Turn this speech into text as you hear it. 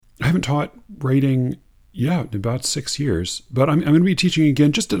haven't taught writing, in about 6 years. But I'm going to be teaching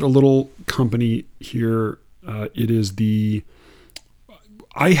again just at a little company here. I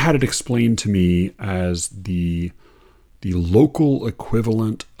had it explained to me as the local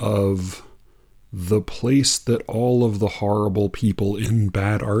equivalent of the place that all of the horrible people in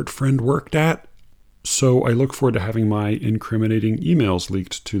Bad Art Friend worked at. So I look forward to having my incriminating emails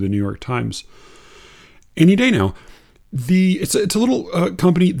leaked to the New York Times any day now. It's a little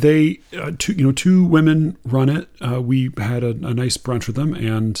company. They two women run it. We had a nice brunch with them,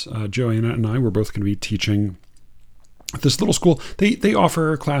 and Joanna and I were both going to be teaching at this little school. They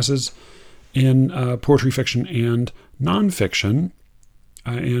offer classes in poetry, fiction, and nonfiction.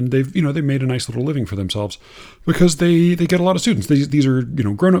 And they've made a nice little living for themselves because they get a lot of students. These are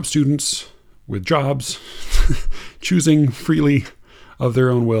grown-up students with jobs, choosing freely of their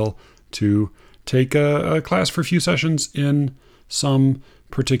own will to take a class for a few sessions in some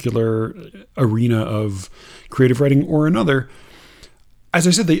particular arena of creative writing or another. As I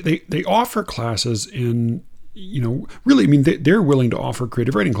said, they offer classes in, really, I mean, they're willing to offer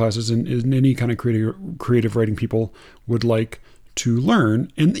creative writing classes in any kind of creative writing people would like to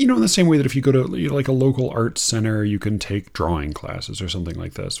learn. And, in the same way that if you go to like a local arts center, you can take drawing classes or something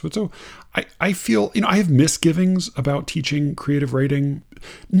like this. But so I feel, I have misgivings about teaching creative writing,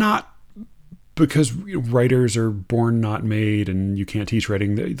 not because writers are born not made and you can't teach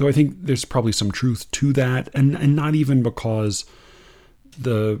writing, though I think there's probably some truth to that. And not even because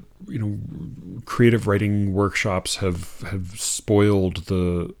the, creative writing workshops have spoiled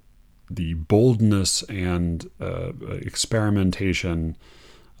the boldness and experimentation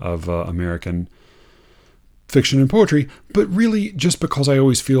of American fiction and poetry, but really just because I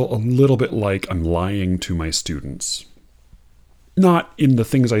always feel a little bit like I'm lying to my students. Not in the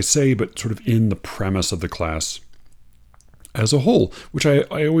things I say, but sort of in the premise of the class as a whole, which I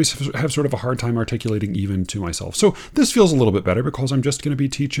always have sort of a hard time articulating even to myself. So this feels a little bit better because I'm just going to be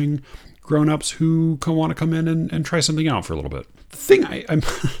teaching grown-ups who want to come in and try something out for a little bit. The thing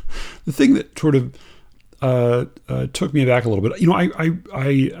the thing that sort of took me back a little bit,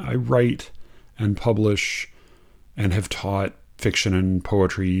 I write and publish and have taught fiction and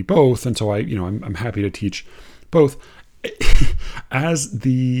poetry both, and so I'm happy to teach both. As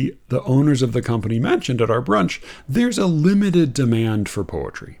the owners of the company mentioned at our brunch, there's a limited demand for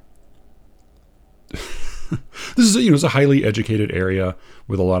poetry. This is it's a highly educated area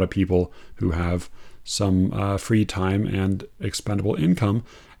with a lot of people who have some free time and expendable income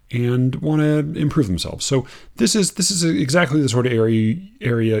and want to improve themselves. So this is exactly the sort of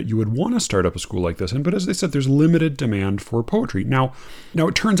area you would want to start up a school like this in. But as they said, there's limited demand for poetry. Now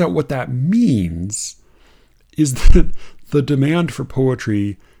it turns out what that means is that the demand for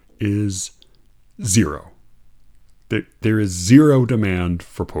poetry is zero. There is zero demand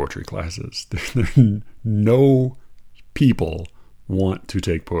for poetry classes. No people want to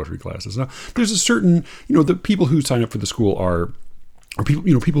take poetry classes. Now, there's a certain, the people who sign up for the school are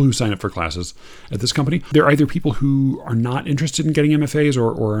people who sign up for classes at this company. They're either people who are not interested in getting MFAs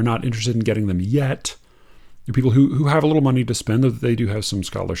or are not interested in getting them yet. They're people who have a little money to spend, though they do have some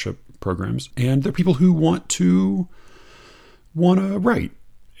scholarship programs. And they're people who want to write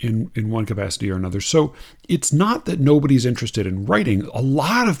in one capacity or another. So it's not that nobody's interested in writing. A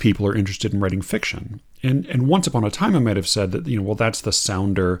lot of people are interested in writing fiction. And once upon a time, I might have said that, that's the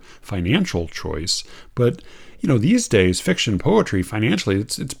sounder financial choice. But, these days, fiction, poetry, financially,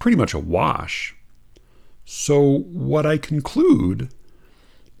 it's pretty much a wash. So what I conclude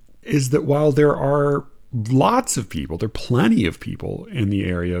is that while there are lots of people, there are plenty of people in the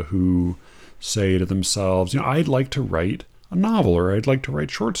area who say to themselves, I'd like to write a novel, or I'd like to write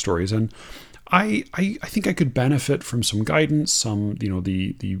short stories. And I think I could benefit from some guidance, some,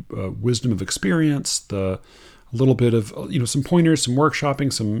 the wisdom of experience, a little bit of, some pointers, some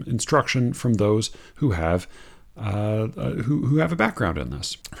workshopping, some instruction from those who have a background in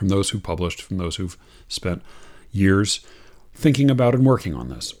this, from those who published, from those who've spent years thinking about and working on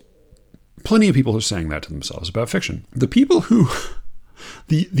this. Plenty of people are saying that to themselves about fiction. The people who,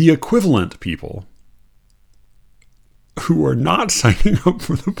 the equivalent people who are not signing up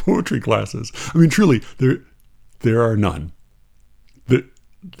for the poetry classes. I mean, truly, there are none.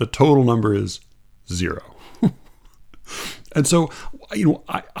 The total number is zero. And so,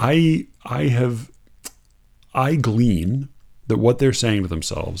 I glean that what they're saying to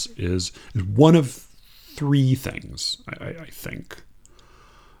themselves is one of three things, I think.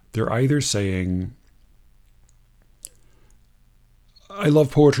 They're either saying, I love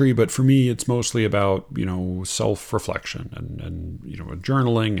poetry, but for me, it's mostly about, self-reflection and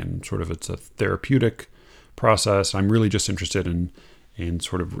journaling, and sort of it's a therapeutic process. I'm really just interested in and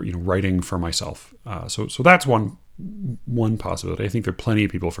sort of writing for myself. So that's one possibility. I think there are plenty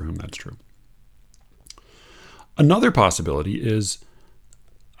of people for whom that's true. Another possibility is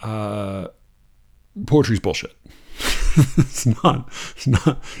poetry's bullshit. It's not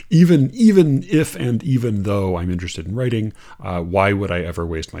even if and even though I'm interested in writing, why would I ever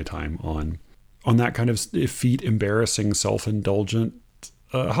waste my time on that kind of effete, embarrassing, self-indulgent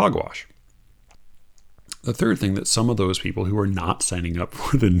hogwash? The third thing that some of those people who are not signing up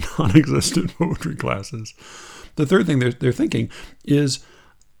for the non-existent poetry classes, the third thing they're thinking is,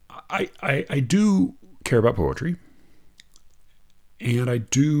 I do care about poetry, and I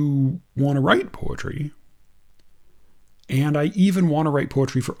do want to write poetry, and I even want to write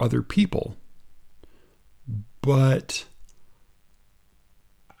poetry for other people. But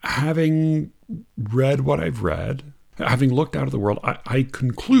having read what I've read, having looked out of the world, I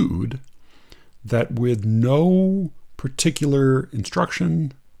conclude that with no particular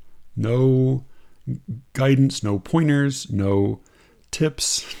instruction, no guidance, no pointers, no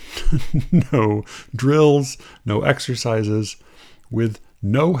tips, no drills, no exercises, with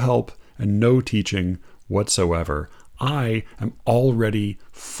no help and no teaching whatsoever, I am already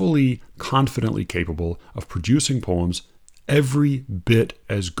fully, confidently capable of producing poems every bit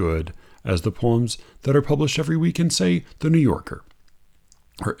as good as the poems that are published every week in, say, The New Yorker,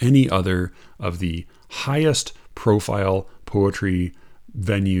 or any other of the highest profile poetry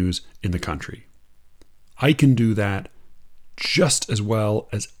venues in the country. I can do that just as well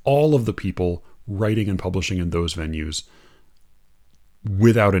as all of the people writing and publishing in those venues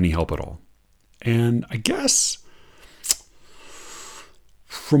without any help at all. And I guess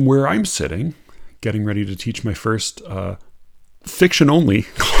from where I'm sitting, getting ready to teach my first fiction-only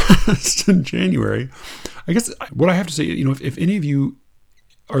class in January, I guess what I have to say, if any of you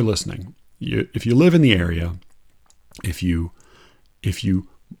are listening, if you live in the area, if you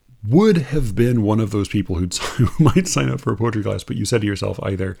would have been one of those people who might sign up for a poetry class, but you said to yourself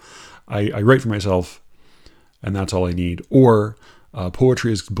either, I write for myself and that's all I need, or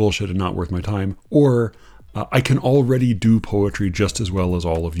poetry is bullshit and not worth my time, or I can already do poetry just as well as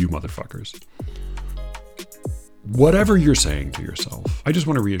all of you motherfuckers. Whatever you're saying to yourself, I just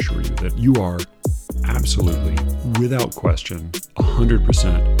want to reassure you that you are absolutely, without question,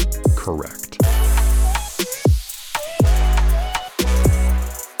 100% correct.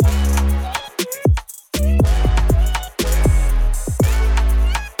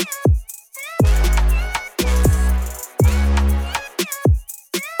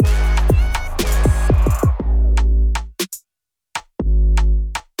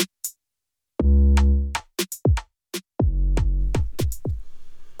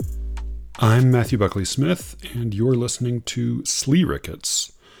 I'm Matthew Buckley Smith, and you're listening to Slee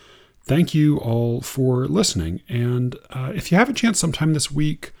Rickets. Thank you all for listening, and if you have a chance sometime this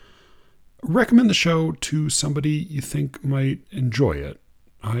week, recommend the show to somebody you think might enjoy it.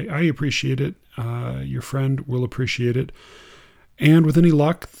 I appreciate it. Your friend will appreciate it. And with any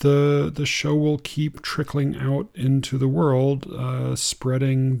luck, the show will keep trickling out into the world,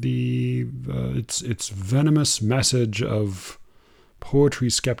 spreading its venomous message of poetry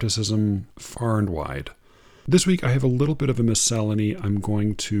skepticism far and wide. This week I have a little bit of a miscellany. I'm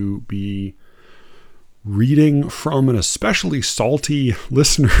going to be reading from an especially salty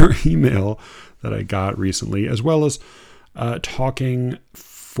listener email that I got recently, as well as talking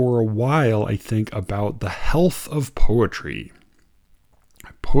for a while, I think, about the health of poetry.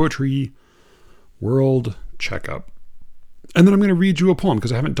 Poetry World Checkup. And then I'm going to read you a poem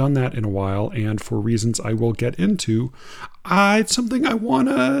because I haven't done that in a while, and for reasons I will get into, it's something I want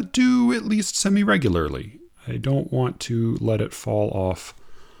to do at least semi-regularly. I don't want to let it fall off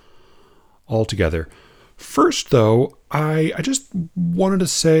altogether. First, though, I just wanted to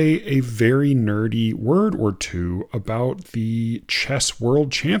say a very nerdy word or two about the Chess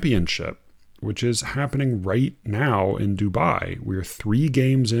World Championship, which is happening right now in Dubai. We're 3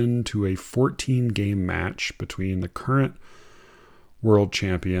 games into a 14-game match between the current world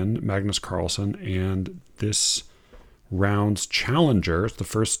champion, Magnus Carlsen, and this round's challenger. It's the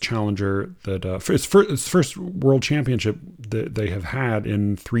first challenger that it's the first world championship that they have had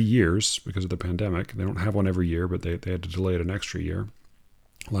in 3 years because of the pandemic. They don't have one every year, but they had to delay it an extra year.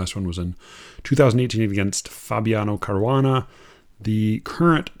 Last one was in 2018 against Fabiano Caruana. The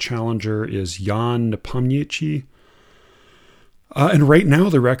current challenger is Jan Nepomniachtchi. And right now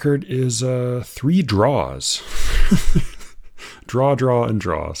the record is 3 draws. Draw, and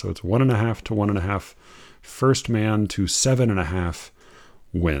draw. So it's 1.5 to 1.5. First man to 7.5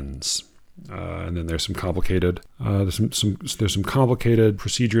 wins. And then there's some complicated there's some complicated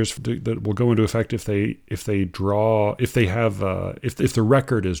procedures that will go into effect if the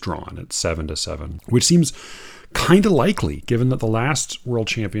record is drawn at 7-7, which seems kind of likely given that the last World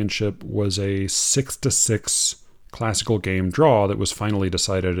Championship was a 6-6 classical game draw that was finally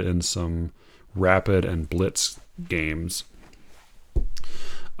decided in some rapid and blitz games.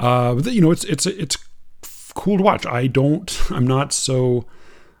 But it's cool to watch. I don't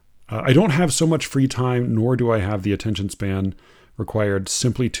have so much free time, nor do I have the attention span required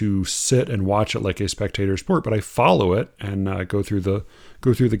simply to sit and watch it like a spectator sport. But I follow it and go through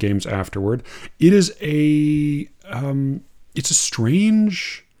the games afterward. It is it's a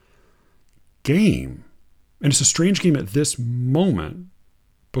strange game, and it's a strange game at this moment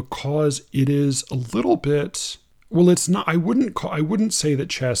because it is a little bit. Well, it's not. I wouldn't say that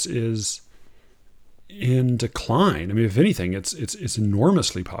chess is in decline. I mean, if anything, it's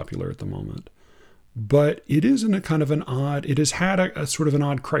enormously popular at the moment. But it is in a kind of an odd. It has had a sort of an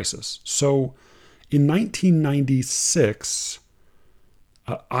odd crisis. So, in 1996,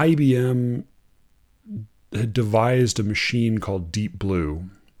 IBM had devised a machine called Deep Blue,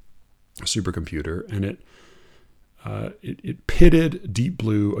 a supercomputer, and it pitted Deep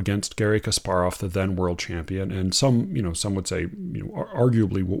Blue against Garry Kasparov, the then world champion, and some would say,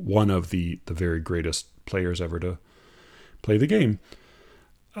 arguably one of the very greatest players ever to play the game.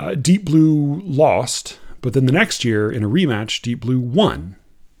 Deep Blue lost, but then the next year in a rematch, Deep Blue won.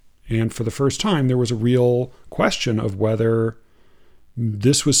 And for the first time, there was a real question of whether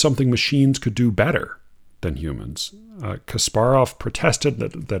this was something machines could do better than humans. Kasparov protested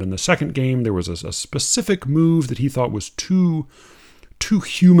that in the second game there was a specific move that he thought was too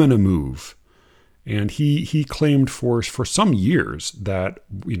human a move, and he claimed for some years that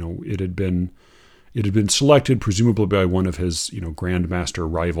it had been selected presumably by one of his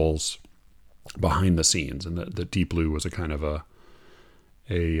grandmaster rivals behind the scenes, and that Deep Blue was a kind of a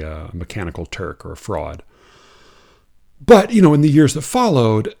mechanical Turk or a fraud. But, in the years that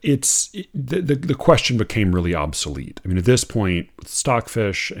followed, the question became really obsolete. I mean, at this point, with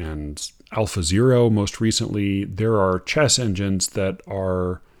Stockfish and AlphaZero most recently, there are chess engines that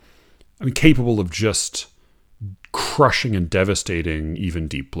are, capable of just crushing and devastating even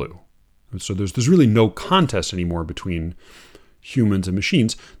Deep Blue. So there's really no contest anymore between humans and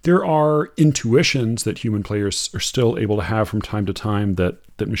machines. There are intuitions that human players are still able to have from time to time that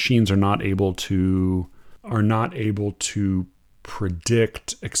machines are not able to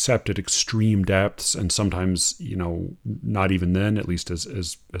predict, except at extreme depths, and sometimes, not even then, at least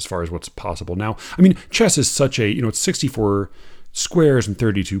as far as what's possible now. I mean, chess is such a, it's 64 squares and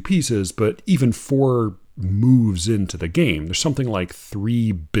 32 pieces, but even 4 moves into the game, there's something like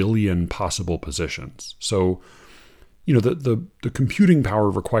 3 billion possible positions. So, the computing power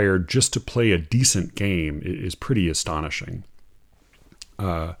required just to play a decent game is pretty astonishing.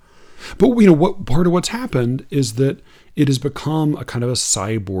 But what part of what's happened is that it has become a kind of a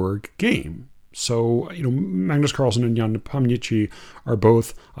cyborg game. So, Magnus Carlsen and Jan Nepomniachtchi are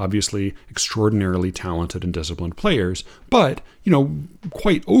both obviously extraordinarily talented and disciplined players, but,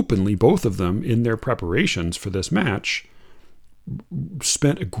 quite openly, both of them in their preparations for this match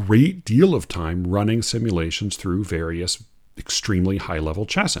spent a great deal of time running simulations through various extremely high-level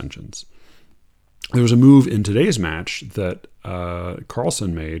chess engines. There was a move in today's match that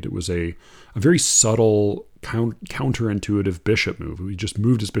Carlsen made. It was a very subtle, counterintuitive bishop move. He just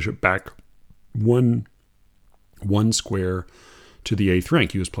moved his bishop back one square to the 8th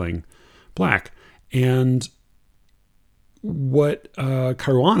rank. He was playing black. And what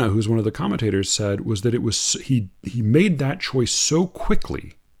Caruana, who's one of the commentators, said was that it was he made that choice so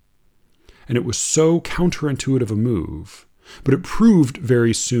quickly, and it was so counterintuitive a move, but it proved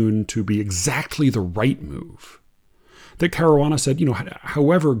very soon to be exactly the right move. That Caruana said,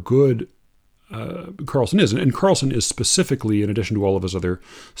 however good Carlsen is, and Carlsen is specifically, in addition to all of his other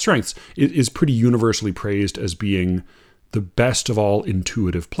strengths, is pretty universally praised as being the best of all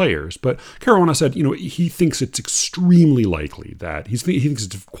intuitive players. But Caruana said, he thinks it's extremely likely that, he thinks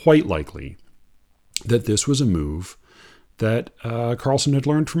it's quite likely that this was a move that Carlsen had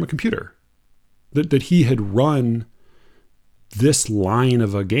learned from a computer. That he had run this line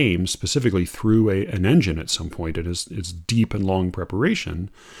of a game specifically through an engine at some point in its deep and long preparation,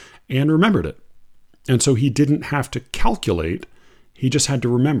 and remembered it. And so he didn't have to calculate, he just had to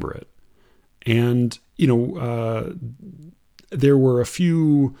remember it. And, there were a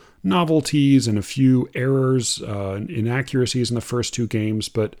few novelties and a few errors, inaccuracies in the first 2 games,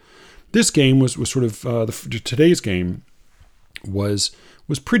 but this game was sort of, today's game was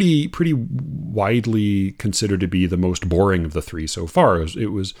pretty widely considered to be the most boring of the 3 so far.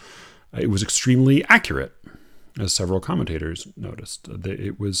 It was It was extremely accurate, as several commentators noticed.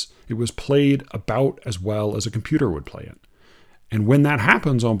 It was played about as well as a computer would play it. And when that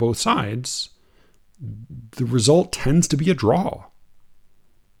happens on both sides, the result tends to be a draw.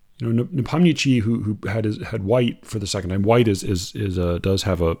 Nepomniachtchi, who had white for the second time, white does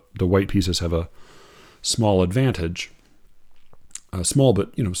have the white pieces have a small advantage, a small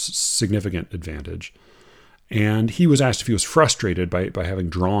but significant advantage. And he was asked if he was frustrated by having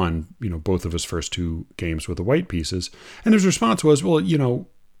drawn both of his first two games with the white pieces, and his response was, well,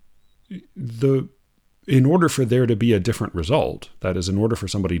 in order for there to be a different result, that is, in order for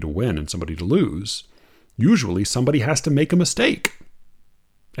somebody to win and somebody to lose, usually somebody has to make a mistake.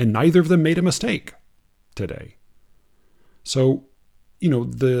 And neither of them made a mistake today. So,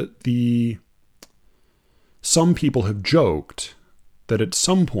 some people have joked that at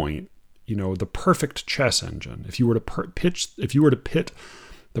some point, the perfect chess engine, if you were to pit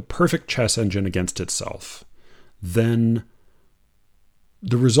the perfect chess engine against itself, then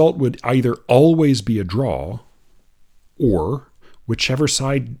the result would either always be a draw, or whichever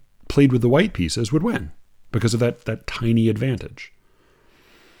side played with the white pieces would win because of that tiny advantage.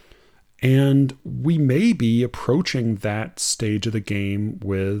 And we may be approaching that stage of the game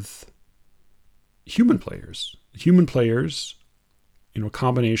with human players. Human players, a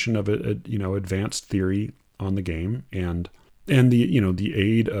combination of advanced theory on the game and the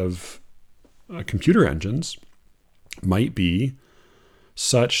aid of computer engines might be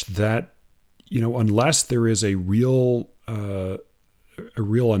such that unless there is a real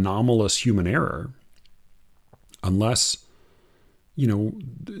anomalous human error, unless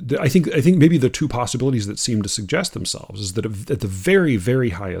I think maybe the two possibilities that seem to suggest themselves is that at the very,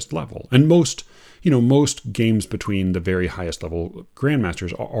 very highest level, and most games between the very highest level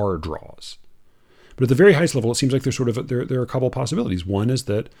grandmasters are draws. But at the very highest level, it seems like there are a couple of possibilities. One is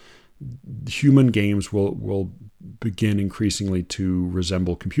that human games will begin increasingly to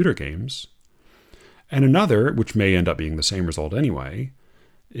resemble computer games. And another, which may end up being the same result anyway,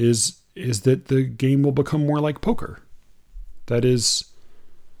 is that the game will become more like poker. That is,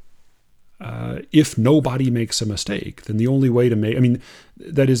 if nobody makes a mistake, then the only way to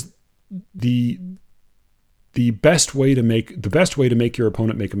that is the best way to make your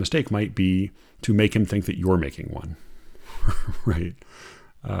opponent make a mistake might be to make him think that you're making one, right?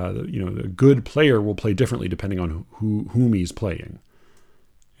 The good player will play differently depending on whom he's playing,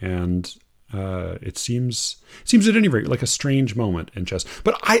 and it seems at any rate like a strange moment in chess.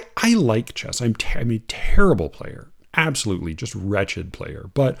 But I like chess. I'm a terrible player. Absolutely just wretched player,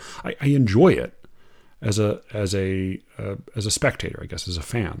 but I enjoy it as a spectator, I guess, as a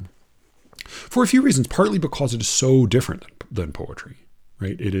fan, for a few reasons. Partly because it is so different than poetry,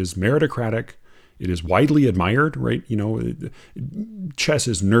 right? It is meritocratic, it is widely admired, right? Chess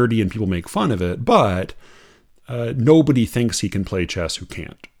is nerdy and people make fun of it, but nobody thinks he can play chess who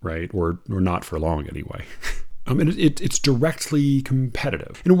can't, right? Or not for long anyway. And it's directly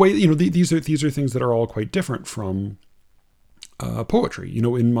competitive in a way. These are things that are all quite different from poetry.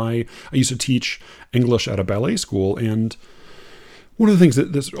 I used to teach English at a ballet school, and one of the things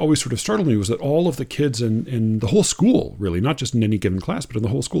that always sort of startled me was that all of the kids in the whole school, really, not just in any given class, but in the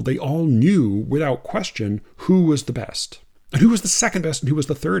whole school, they all knew without question who was the best, and who was the second best, and who was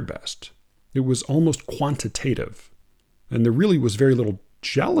the third best. It was almost quantitative, and there really was very little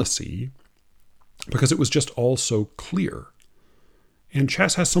jealousy, because it was just all so clear. And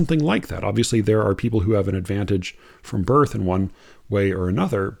chess has something like that. Obviously, there are people who have an advantage from birth in one way or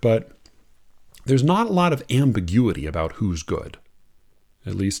another, but there's not a lot of ambiguity about who's good.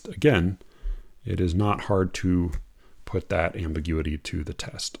 At least, again, it is not hard to put that ambiguity to the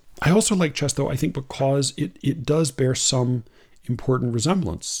test. I also like chess, though, I think because it does bear some important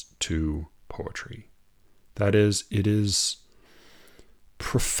resemblance to poetry. That is, it is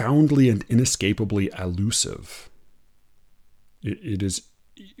profoundly and inescapably elusive. It is,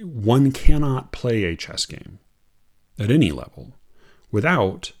 one cannot play a chess game at any level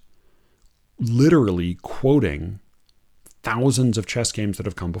without literally quoting thousands of chess games that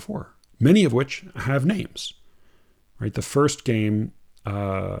have come before, many of which have names, right? The first game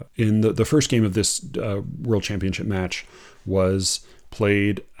in the first game of this World Championship match was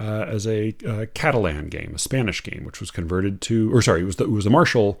played as a Catalan game, a Spanish game, which was converted to, it was a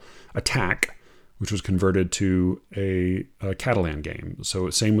martial attack, which was converted to a Catalan game. So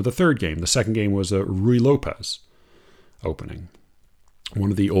same with the third game. The second game was a Ruy Lopez opening,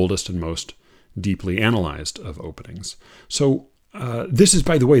 one of the oldest and most deeply analyzed of openings. So this is,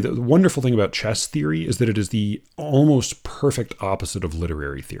 by the way, the wonderful thing about chess theory is that it is the almost perfect opposite of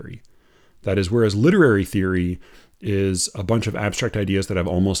literary theory. That is, whereas literary theory is a bunch of abstract ideas that have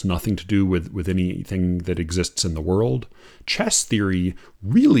almost nothing to do with anything that exists in the world. Chess theory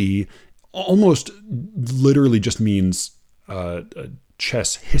really almost literally just means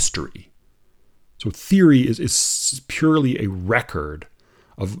chess history. So theory is purely a record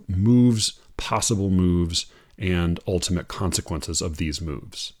of moves, possible moves, and ultimate consequences of these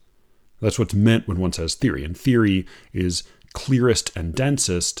moves. That's what's meant when one says theory. And theory is clearest and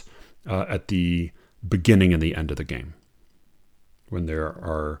densest at the beginning and the end of the game, when there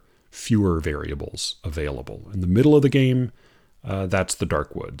are fewer variables available. In the middle of the game, that's the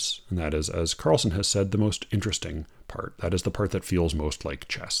dark woods. And that is, as Carlsen has said, the most interesting part. That is the part that feels most like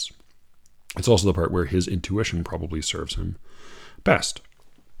chess. It's also the part where his intuition probably serves him best.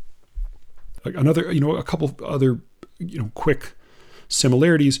 A couple other, quick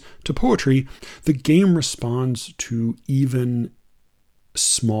similarities to poetry. The game responds to even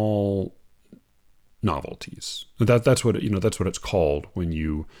small novelties. That's what it's called when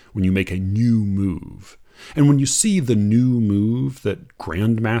you make a new move. And when you see the new move that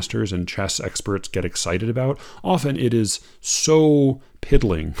grandmasters and chess experts get excited about, often it is so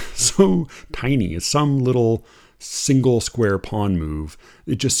piddling, so tiny. It's some little single square pawn move.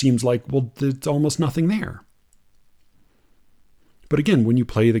 It just seems like, well, there's almost nothing there. But again, when you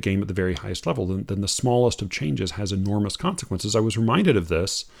play the game at the very highest level, then the smallest of changes has enormous consequences. I was reminded of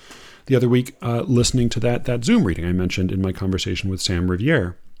this the other week listening to that Zoom reading I mentioned in my conversation with Sam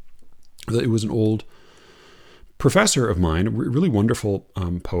Riviere. It was an old professor of mine, a really wonderful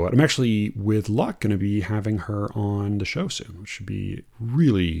poet. I'm actually, with luck, going to be having her on the show soon, which should be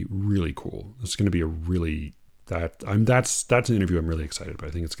really, really cool. It's going to be that's an interview I'm really excited about.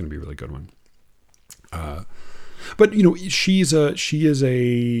 I think it's going to be a really good one. But she is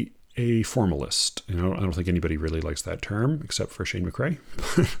a formalist. I don't think anybody really likes that term except for Shane McRae.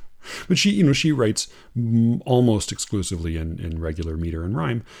 But she writes almost exclusively in regular meter and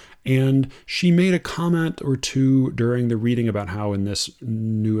rhyme. And she made a comment or two during the reading about how in this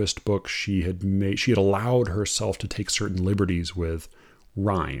newest book she had allowed herself to take certain liberties with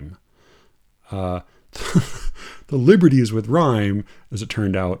rhyme. The liberties with rhyme, as it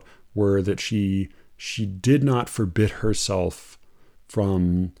turned out, were that she did not forbid herself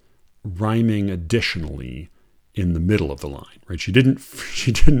from rhyming additionally in the middle of the line, right? She didn't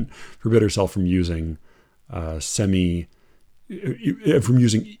forbid herself from using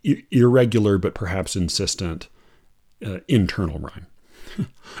irregular but perhaps insistent internal rhyme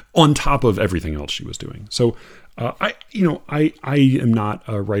on top of everything else she was doing. So I am not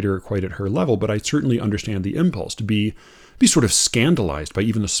a writer quite at her level, but I certainly understand the impulse to be sort of scandalized by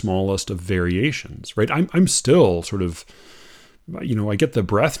even the smallest of variations, right? I'm still sort of, I get the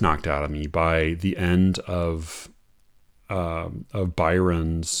breath knocked out of me by the end of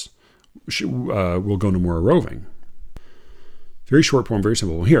Byron's We'll Go No More A-Roving. Very short poem, very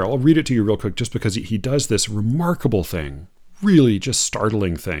simple. Here, I'll read it to you real quick just because he does this remarkable thing, really just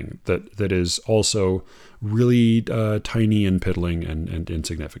startling thing that is also really tiny and piddling and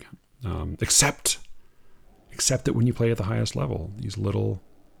insignificant. Except that when you play at the highest level, these little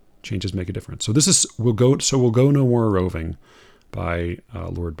changes make a difference. So this is We'll Go No More A-Roving by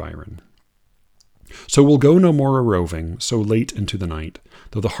Lord Byron. So we'll go no more a-roving, so late into the night,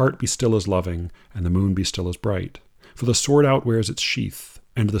 though the heart be still as loving, and the moon be still as bright. For the sword outwears its sheath,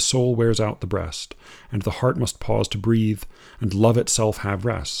 and the soul wears out the breast, and the heart must pause to breathe, and love itself have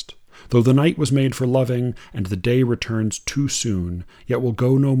rest. Though the night was made for loving, and the day returns too soon, yet we'll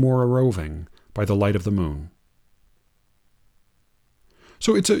go no more a-roving by the light of the moon.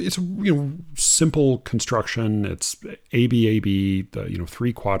 So it's a simple construction. It's A-B,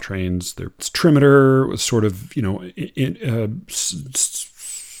 3 quatrains. It's trimeter with sort of,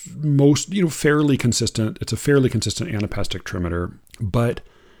 most, fairly consistent. It's a fairly consistent anapestic trimeter. But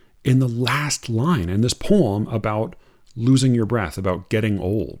in the last line in this poem about losing your breath, about getting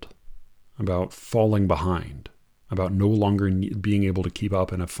old, about falling behind, about no longer being able to keep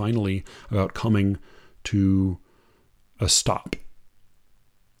up, and finally about coming to a stop.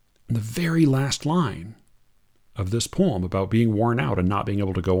 In the very last line of this poem about being worn out and not being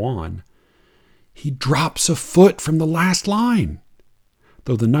able to go on, he drops a foot from the last line.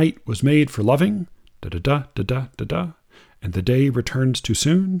 Though the night was made for loving, da-da-da, da-da, da-da, and the day returns too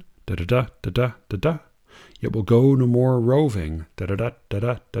soon, da-da-da, da-da, da-da, yet we'll go no more roving, da-da-da,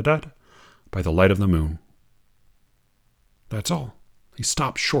 da-da, da-da, by the light of the moon. That's all. He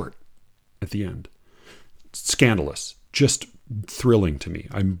stops short at the end. Scandalous. Just thrilling to me.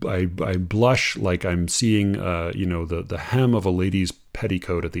 I blush like I'm seeing the hem of a lady's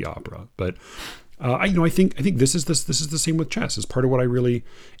petticoat at the opera. But I think this is the same with chess. It's part of what I really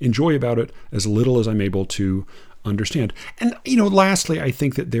enjoy about it. As little as I'm able to understand. And, lastly, I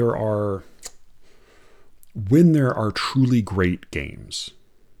think that when there are truly great games,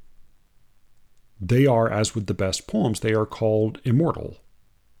 they are, as with the best poems, they are called immortal.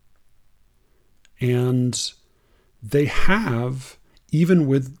 And they have, even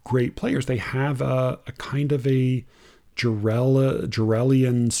with great players, they have a kind of a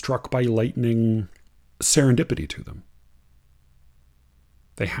Jarelian struck by lightning serendipity to them.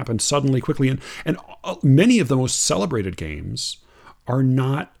 They happen suddenly, quickly. And many of the most celebrated games are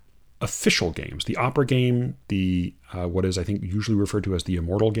not official games. The opera game, the what is, I think, usually referred to as the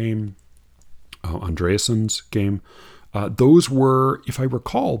immortal game, Andreessen's game, those were, if I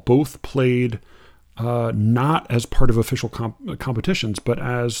recall, both played not as part of official competitions, but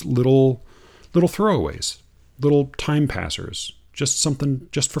as little throwaways, little time passers, just something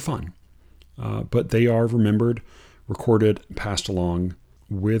just for fun. But they are remembered, recorded, passed along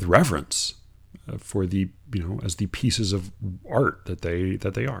with reverence for the, as the pieces of art that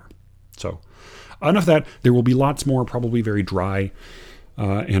they are. So enough of that. There will be lots more, probably very dry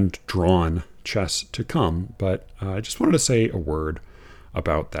and drawn chess to come, but I just wanted to say a word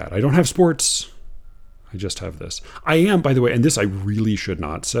about that. I don't have sports. I just have this. I am, by the way, and this I really should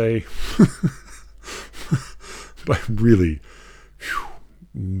not say, but really,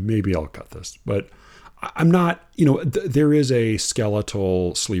 maybe I'll cut this, but I'm not, there is a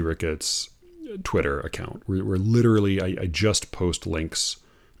skeletal Slee Ricketts Twitter account where literally I just post links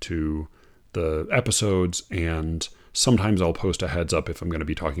to the episodes, and sometimes I'll post a heads up if I'm going to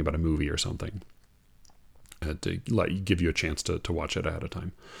be talking about a movie or something to give you a chance to watch it ahead of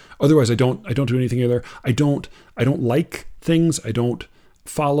time. Otherwise, I don't do anything either. I don't like things. I don't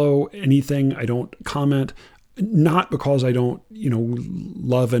follow anything. I don't comment. Not because I don't,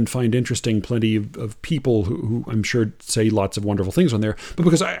 love and find interesting plenty of people who I'm sure say lots of wonderful things on there, but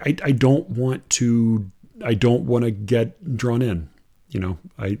because I don't want to get drawn in.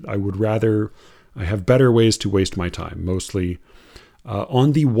 I would rather, I have better ways to waste my time. Mostly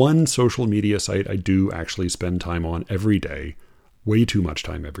on the one social media site I do actually spend time on every day, way too much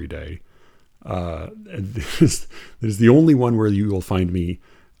time every day. This is the only one where you will find me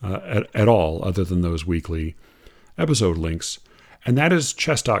at all, other than those weekly episode links. And that is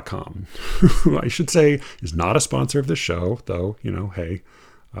chess.com, who I should say is not a sponsor of this show, though, hey,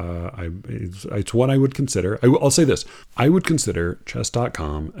 it's one I would consider. I'll say this. I would consider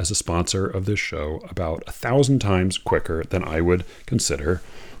chess.com as a sponsor of this show about 1,000 times quicker than I would consider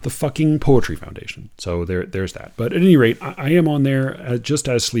the fucking Poetry Foundation. So there's that. But at any rate, I am on there just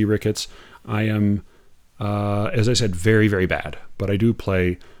as Slee Ricketts. I am, as I said, very, very bad, but I do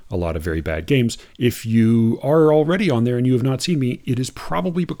play a lot of very bad games. If you are already on there and you have not seen me, it is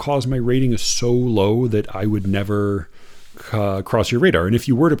probably because my rating is so low that I would never cross your radar. And if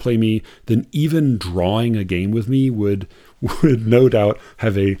you were to play me, then even drawing a game with me would no doubt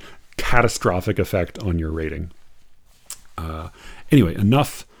have a catastrophic effect on your rating. Anyway,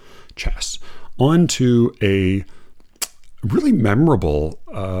 enough chess. On to a really memorable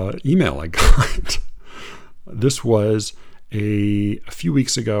email I got. This was a few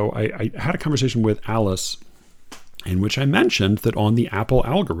weeks ago. I had a conversation with Alice in which I mentioned that on the Apple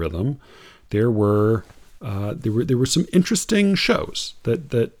algorithm, there were some interesting shows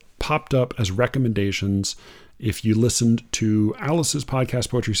that popped up as recommendations if you listened to Alice's podcast,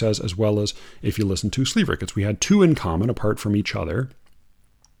 Poetry Says, as well as if you listened to Slee Ricketts. We had two in common apart from each other.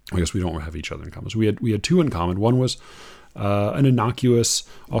 I guess we don't have each other in common. So we had two in common. One was an innocuous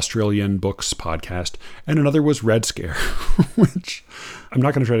Australian books podcast, and another was Red Scare, which I'm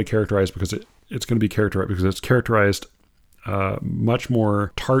not going to try to characterize because it's going to be characterized because it's characterized much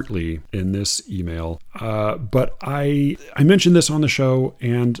more tartly in this email. But I mentioned this on the show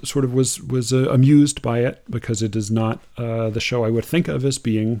and sort of was amused by it because it is not the show I would think of as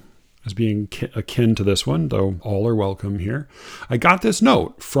being akin to this one, though all are welcome here. I got this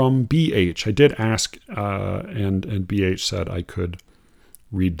note from BH. I did ask, and BH said I could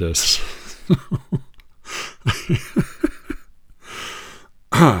read this.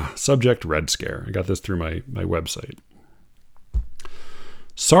 Subject Red Scare. I got this through my website.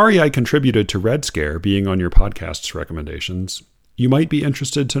 Sorry I contributed to Red Scare being on your podcast's recommendations. You might be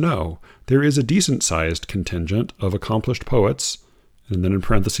interested to know there is a decent-sized contingent of accomplished poets, and then in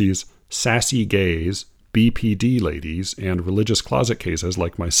parentheses, sassy gays, BPD ladies, and religious closet cases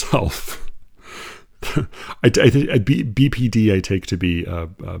like myself. BPD I take to be a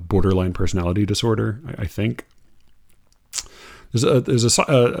borderline personality disorder, I think. There's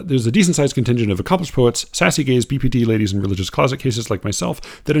a decent-sized contingent of accomplished poets, sassy gays, BPD ladies, and religious closet cases like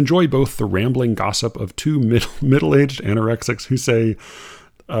myself that enjoy both the rambling gossip of two middle-aged anorexics who say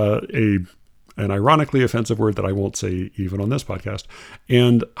a an ironically offensive word that I won't say even on this podcast,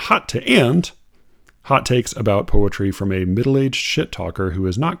 and hot takes about poetry from a middle-aged shit talker who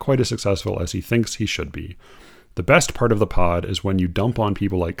is not quite as successful as he thinks he should be. The best part of the pod is when you dump on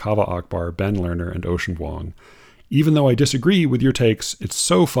people like Kaveh Akbar, Ben Lerner, and Ocean Vuong. Even though I disagree with your takes, it's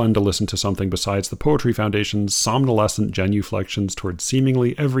so fun to listen to something besides the Poetry Foundation's somnolescent genuflections towards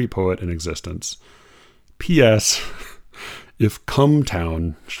seemingly every poet in existence. P.S. If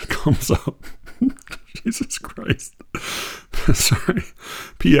Cumtown comes up... Jesus Christ. Sorry.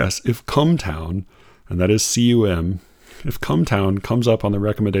 P.S. If Cumtown, and that is C-U-M, if Cumtown comes up on the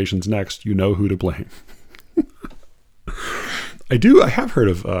recommendations next, you know who to blame. I have heard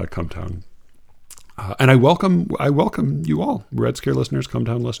of Cumtown. And I welcome you all, Red Scare listeners,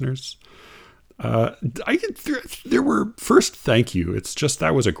 Cumtown listeners. There were first, thank you. It's just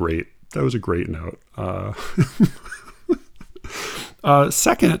that was a great note.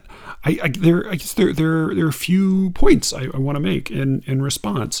 Second, there are a few points I want to make in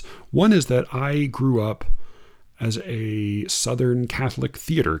response. One is that I grew up as a Southern Catholic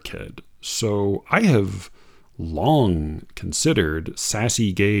theater kid, so I have long considered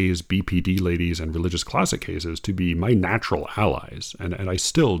sassy gays, BPD ladies, and religious classic cases to be my natural allies, and I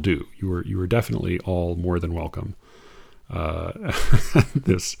still do. You were definitely all more than welcome.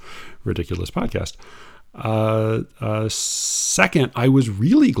 This ridiculous podcast. Second, I was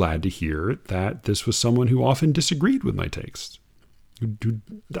really glad to hear that this was someone who often disagreed with my takes.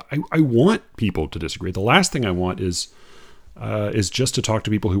 I want people to disagree. The last thing I want is just to talk to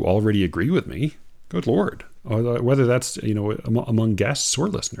people who already agree with me. Good Lord. Whether that's, among guests or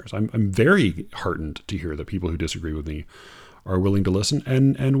listeners. I'm very heartened to hear that people who disagree with me are willing to listen,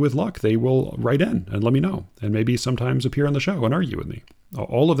 and with luck, they will write in and let me know, and maybe sometimes appear on the show and argue with me.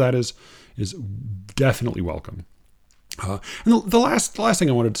 All of that is definitely welcome. And the last thing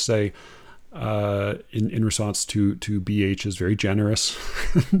I wanted to say, in response to BH's very generous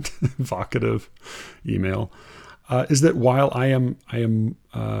and evocative email, is that while I am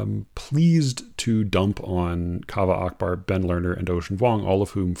pleased to dump on Kaveh Akbar, Ben Lerner, and Ocean Vuong, all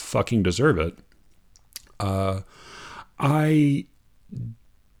of whom fucking deserve it, I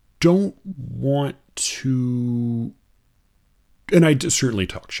don't want to, and I certainly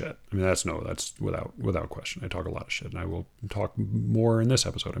talk shit. I mean, that's without question. I talk a lot of shit, and I will talk more in this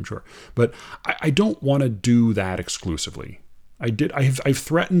episode, I'm sure. But I don't want to do that exclusively. I've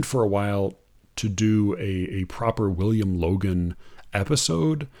threatened for a while to do a proper William Logan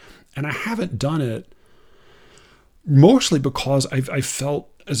episode, and I haven't done it mostly because I felt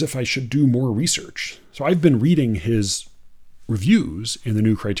as if I should do more research. So I've been reading his reviews in the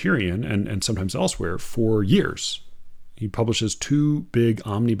New Criterion and sometimes elsewhere for years. He publishes 2 big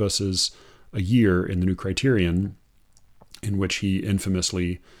omnibuses a year in the New Criterion, in which he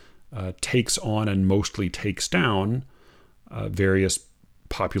infamously takes on and mostly takes down various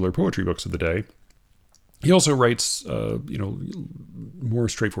popular poetry books of the day. He also writes, more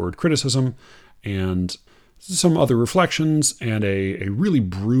straightforward criticism and some other reflections, and a really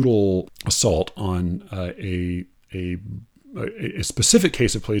brutal assault on a specific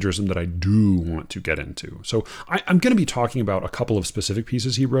case of plagiarism that I do want to get into. So I'm going to be talking about a couple of specific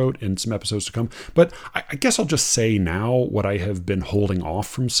pieces he wrote in some episodes to come, but I guess I'll just say now what I have been holding off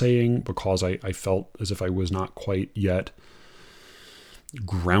from saying because I felt as if I was not quite yet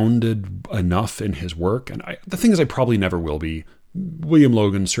grounded enough in his work. And the thing is, I probably never will be. William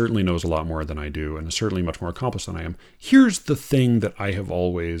Logan certainly knows a lot more than I do, and is certainly much more accomplished than I am. Here's the thing that I have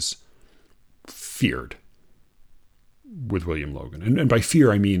always feared with William Logan. And by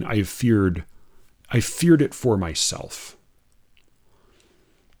fear, I mean I feared it for myself.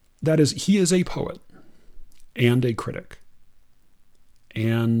 That is, he is a poet and a critic.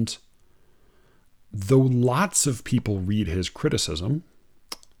 And though lots of people read his criticism,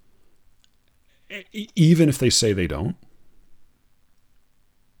 even if they say they don't,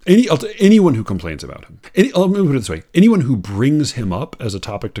 anyone who complains about him, let me put it this way, anyone who brings him up as a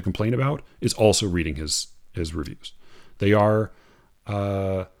topic to complain about is also reading his reviews. They are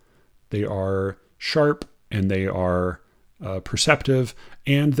sharp, and they are perceptive,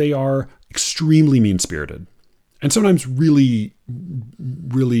 and they are extremely mean-spirited, and sometimes really,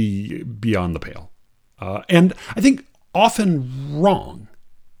 really beyond the pale. And I think often wrong.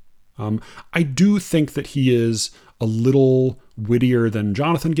 I do think that he is a little wittier than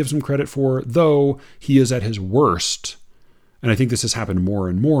Jonathan gives him credit for, though he is at his worst. And I think this has happened more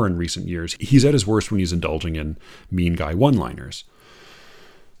and more in recent years. He's at his worst when he's indulging in mean guy one-liners,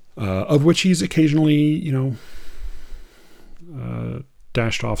 of which he's occasionally,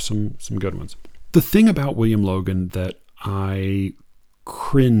 dashed off some good ones. The thing about William Logan that I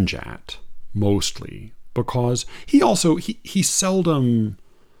cringe at mostly because he seldom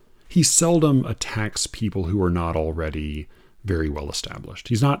attacks people who are not already very well established.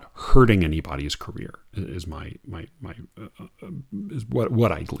 He's not hurting anybody's career. Is what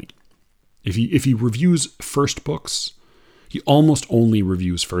I glean. If he reviews first books, he almost only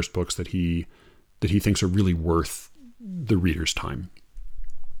reviews first books that he thinks are really worth the reader's time.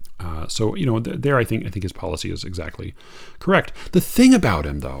 So there I think his policy is exactly correct. The thing about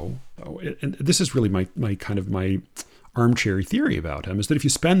him, though, and this is really my kind of my armchair theory about him, is that if you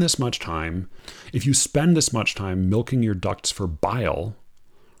spend this much time milking your ducts for bile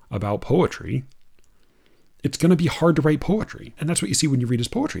about poetry, it's going to be hard to write poetry. And that's what you see when you read his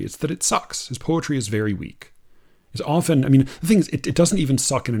poetry. It's that it sucks. His poetry is very weak. It's often, the thing is, it doesn't even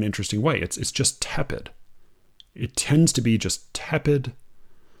suck in an interesting way. It's just tepid. It tends to be just tepid,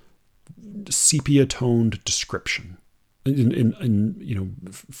 sepia-toned description in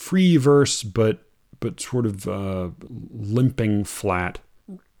free verse, but sort of limping flat,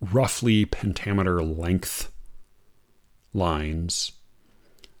 roughly pentameter length lines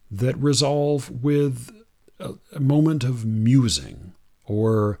that resolve with a moment of musing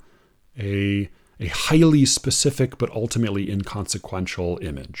or a highly specific but ultimately inconsequential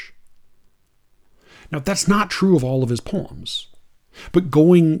image. Now, that's not true of all of his poems. But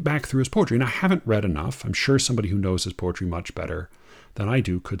going back through his poetry, and I haven't read enough, I'm sure somebody who knows his poetry much better than I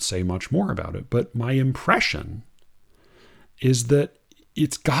do could say much more about it. But my impression is that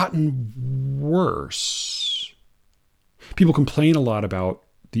it's gotten worse. People complain a lot about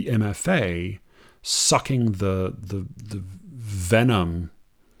the MFA sucking the venom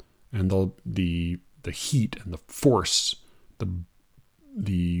and the heat and the force,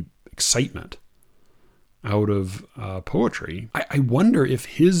 the excitement out of poetry. I wonder if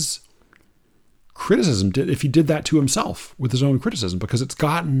his criticism if he did that to himself with his own criticism, because it's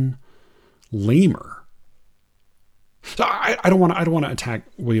gotten lamer. So I don't want to attack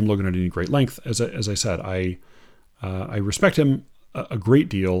William Logan at any great length. As I said, I respect him a great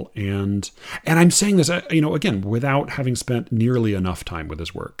deal, and I'm saying this, again, without having spent nearly enough time with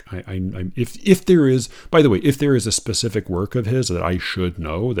his work. If there is, by the way, if there is a specific work of his that I should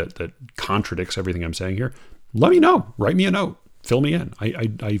know that contradicts everything I'm saying here, let me know. Write me a note. Fill me in. I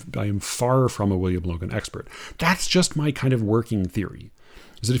am far from a William Logan expert. That's just my kind of working theory,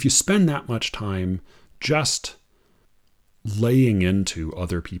 is that if you spend that much time just laying into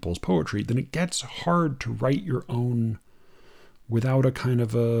other people's poetry, then it gets hard to write your own without a kind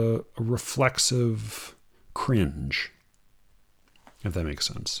of a reflexive cringe, if that makes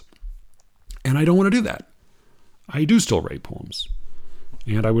sense. And I don't want to do that. I do still write poems.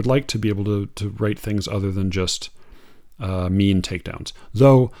 And I would like to be able to write things other than just mean takedowns.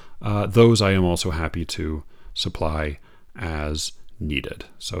 Though those I am also happy to supply as needed.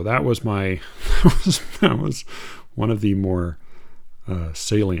 So that was that was one of the more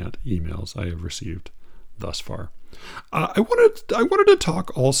salient emails I have received thus far. I wanted to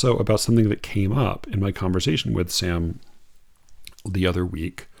talk also about something that came up in my conversation with Sam the other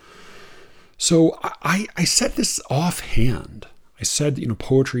week. So I said this offhand. I said,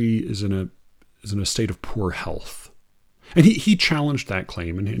 poetry is in a state of poor health, and he challenged that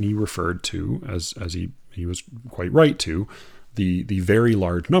claim, and he referred to, as he was quite right to, the very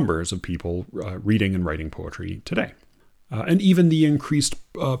large numbers of people reading and writing poetry today, and even the increased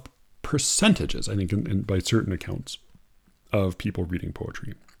percentages, I think, by certain accounts, of people reading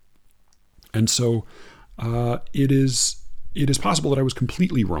poetry. And so it is possible that I was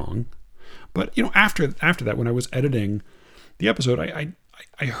completely wrong. But after that, when I was editing the episode, I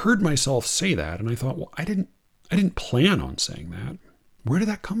heard myself say that, and I thought, well, I didn't plan on saying that. Where did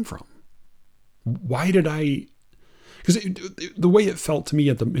that come from? Why did I? Because the way it felt to me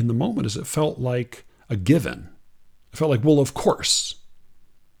in the moment is it felt like a given. It felt like, well, of course,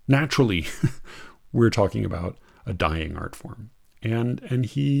 naturally, we're talking about a dying art form. And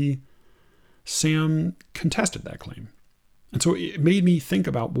Sam contested that claim. And so it made me think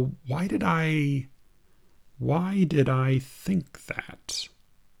about, well, why did I think that?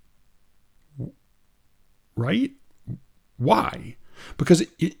 Right? Why? Because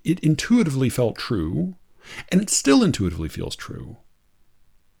it intuitively felt true, and it still intuitively feels true.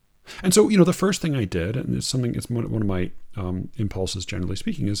 And so, the first thing I did, and it's one of my impulses, generally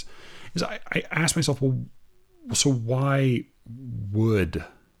speaking, is I asked myself, well, so why would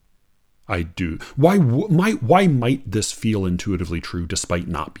I do? Why might this feel intuitively true despite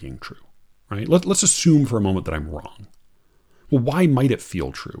not being true? Right? Let's assume for a moment that I'm wrong. Well, why might it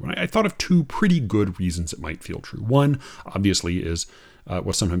feel true? And I thought of two pretty good reasons it might feel true. One, obviously, is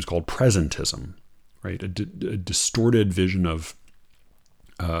what's sometimes called presentism, right? A distorted vision of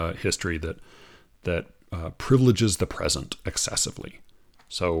history that privileges the present excessively.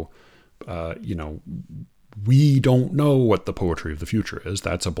 So, we don't know what the poetry of the future is.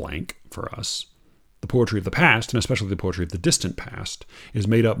 That's a blank for us. The poetry of the past, and especially the poetry of the distant past, is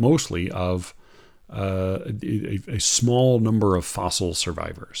made up mostly of a small number of fossil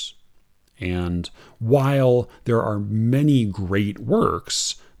survivors. And while there are many great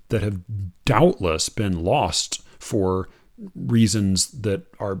works that have doubtless been lost for reasons that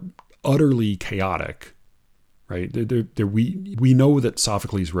are utterly chaotic, right? We know that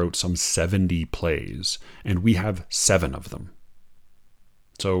Sophocles wrote some 70 plays, and we have 7 of them.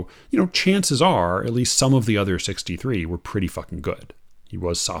 So, chances are at least some of the other 63 were pretty fucking good. He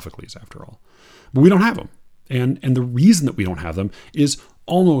was Sophocles after all. But we don't have them. And the reason that we don't have them is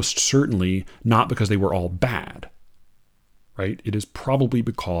almost certainly not because they were all bad, right? It is probably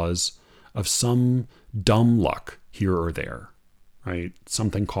because of some dumb luck here or there, right?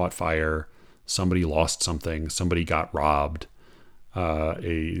 Something caught fire, somebody lost something, somebody got robbed,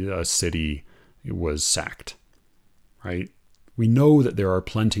 a city was sacked, right? We know that there are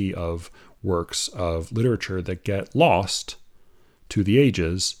plenty of works of literature that get lost to the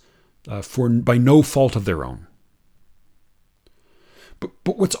ages by no fault of their own.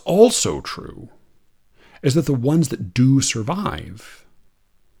 But what's also true is that the ones that do survive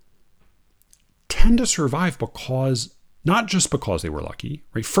tend to survive not just because they were lucky,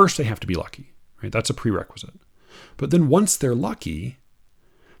 right? First, they have to be lucky, right? That's a prerequisite. But then once they're lucky,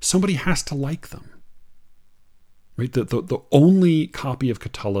 somebody has to like them, right? The only copy of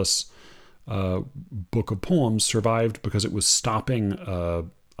Catullus' book of poems survived because it was stopping a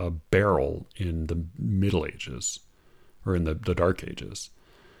barrel in the Middle Ages, or in the Dark Ages.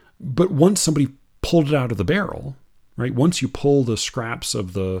 But once somebody pulled it out of the barrel, right? Once you pull the scraps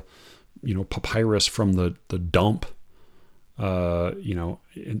of the, papyrus from the dump,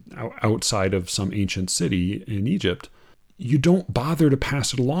 outside of some ancient city in Egypt, you don't bother to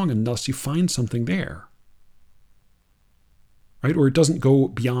pass it along unless you find something there, right? Or it doesn't go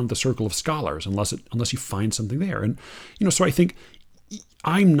beyond the circle of scholars unless you find something there. And, so I think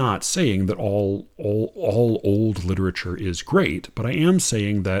I'm not saying that all old literature is great, but I am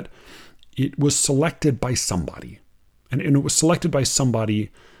saying that it was selected by somebody. And it was selected by somebody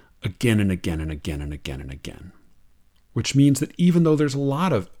again and again and again and again and again. Which means that even though there's a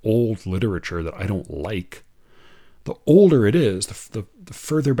lot of old literature that I don't like, the older it is, the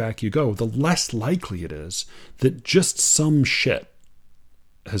further back you go, the less likely it is that just some shit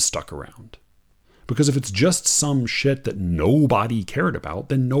has stuck around. Because if it's just some shit that nobody cared about,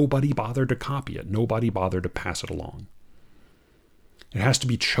 then nobody bothered to copy it. Nobody bothered to pass it along. It has to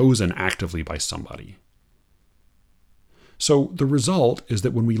be chosen actively by somebody. So the result is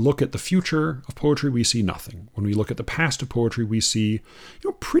that when we look at the future of poetry, we see nothing. When we look at the past of poetry, we see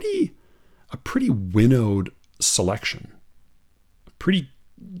a pretty winnowed selection, a pretty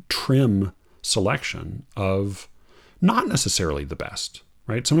trim selection of not necessarily the best,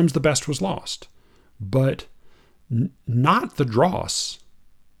 right? Sometimes the best was lost. But not the dross,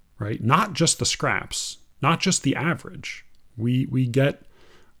 right? Not just the scraps, not just the average. We get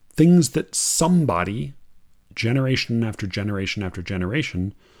things that somebody, generation after generation after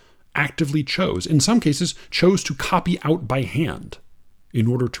generation, actively chose. In some cases, chose to copy out by hand in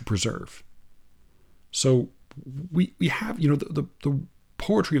order to preserve. So we have, the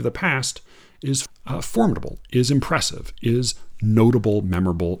poetry of the past is formidable, is impressive, is notable,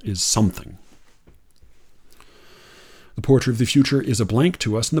 memorable, is something. The poetry of the future is a blank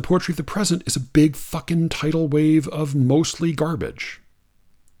to us, and the poetry of the present is a big fucking tidal wave of mostly garbage.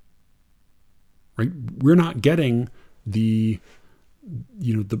 Right? We're not getting the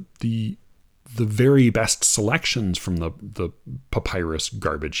very best selections from the papyrus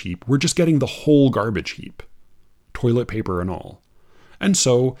garbage heap. We're just getting the whole garbage heap, toilet paper and all. And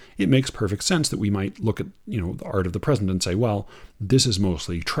so it makes perfect sense that we might look at, the art of the present and say, well, this is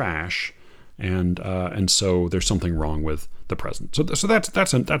mostly trash. And so there's something wrong with the present. So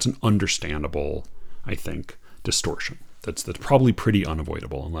that's an understandable, I think, distortion. That's probably pretty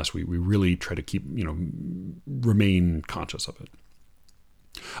unavoidable unless we really try to keep, remain conscious of it.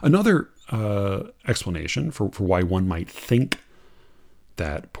 Another explanation for why one might think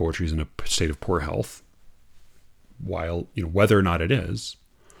that poetry is in a state of poor health, while whether or not it is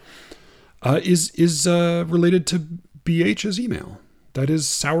related to BH's email. That is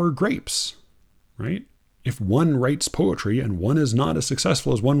sour grapes. Right? if one writes poetry and one is not as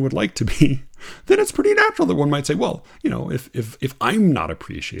successful as one would like to be, then it's pretty natural that one might say, well, if I'm not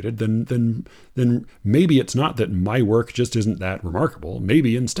appreciated, then maybe it's not that my work just isn't that remarkable.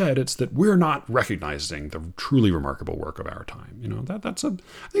 Maybe instead it's that we're not recognizing the truly remarkable work of our time. I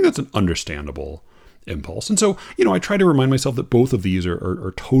think that's an understandable impulse. And so, I try to remind myself that both of these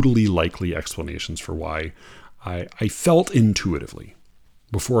are totally likely explanations for why I felt intuitively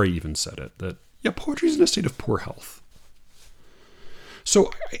before I even said it that, yeah, poetry is in a state of poor health.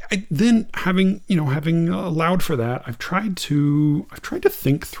 So I then having allowed for that, I've tried to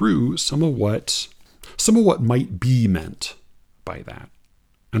think through some of what might be meant by that.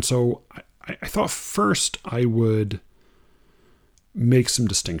 And so I thought first I would make some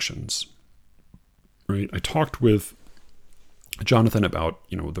distinctions. Right? I talked with Jonathan about,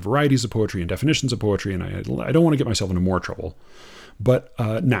 the varieties of poetry and definitions of poetry, and I don't want to get myself into more trouble. But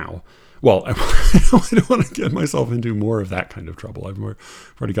now, well, I don't want to get myself into more of that kind of trouble. I've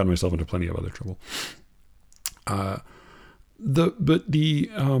already gotten myself into plenty of other trouble.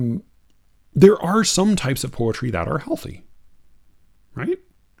 There are some types of poetry that are healthy, right?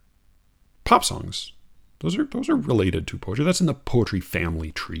 Pop songs, those are related to poetry. That's in the poetry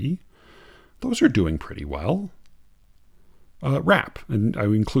family tree. Those are doing pretty well. Rap, and I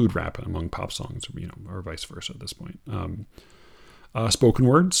would include rap among pop songs, or vice versa at this point. Spoken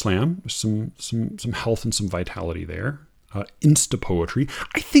word, slam, some health and some vitality there. Insta poetry.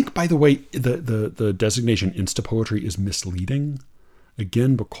 I think, by the way, the designation insta poetry is misleading,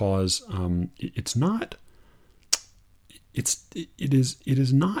 again, because it is not.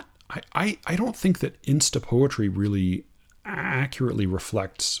 I don't think that insta poetry really accurately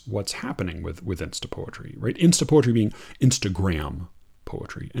reflects what's happening with insta poetry, right? Insta poetry being Instagram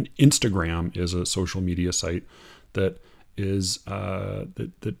poetry, and Instagram is a social media site that is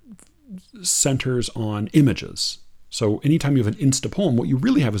that centers on images. So anytime you have an insta poem, what you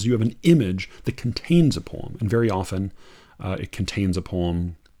really have is you have an image that contains a poem, and very often it contains a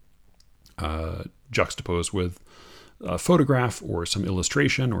poem juxtaposed with a photograph or some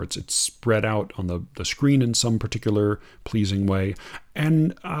illustration, or it's spread out on the screen in some particular pleasing way.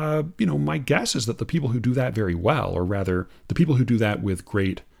 And my guess is that the people who do that very well, or rather the people who do that with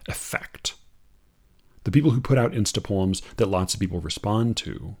great effect, the people who put out insta poems that lots of people respond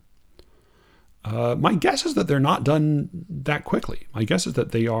to, my guess is that they're not done that quickly. My guess is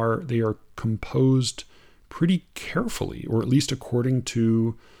that they are composed pretty carefully, or at least according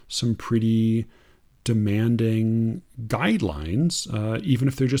to some pretty demanding guidelines, even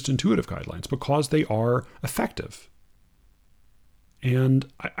if they're just intuitive guidelines, because they are effective.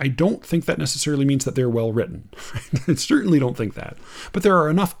 And I don't think that necessarily means that they're well written. I certainly don't think that. But there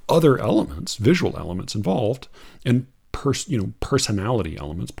are enough other elements, visual elements involved, and personality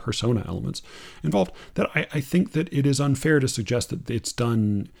elements, persona elements involved, that I think that it is unfair to suggest that it's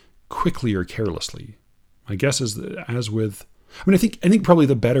done quickly or carelessly. My guess is that, as with, I think probably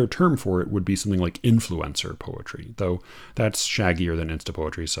the better term for it would be something like influencer poetry, though that's shaggier than insta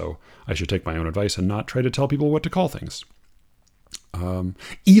poetry, so I should take my own advice and not try to tell people what to call things.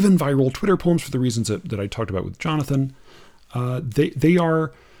 Even viral Twitter poems, for the reasons that I talked about with Jonathan, they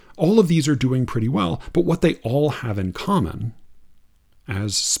are, all of these are doing pretty well, but what they all have in common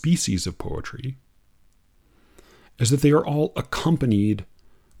as species of poetry is that they are all accompanied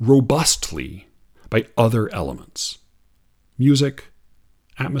robustly by other elements. Music,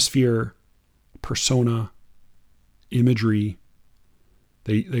 atmosphere, persona, imagery.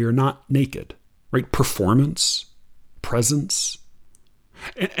 They are not naked, right? Performance, presence.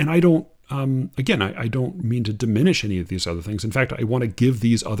 And I don't, I don't mean to diminish any of these other things. In fact, I want to give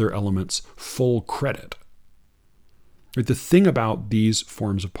these other elements full credit. Right? The thing about these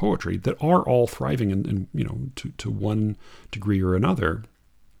forms of poetry that are all thriving in to one degree or another,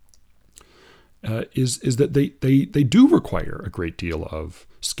 is that they do require a great deal of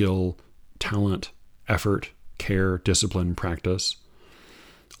skill, talent, effort, care, discipline, practice,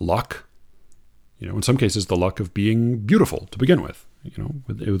 luck. In some cases, the luck of being beautiful to begin with.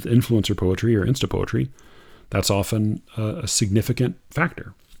 With influencer poetry or insta poetry, that's often a significant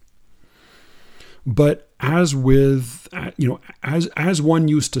factor. But as with, as one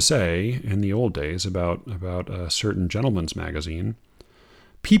used to say in the old days about a certain gentleman's magazine,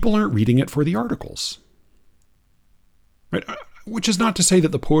 people aren't reading it for the articles, right? Which is not to say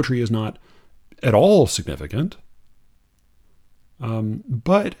that the poetry is not at all significant,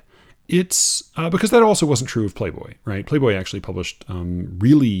 but it's because that also wasn't true of Playboy, right? Playboy actually published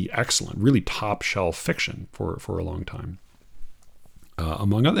really excellent, really top shelf fiction for a long time,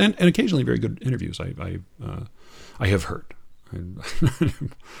 among other, and occasionally very good interviews. I have heard.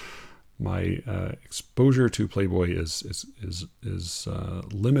 my exposure to Playboy is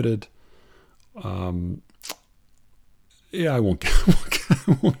limited. I won't get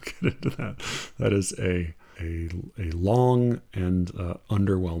into that. That is a long and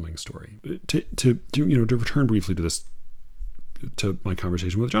underwhelming story. To return briefly to this, to my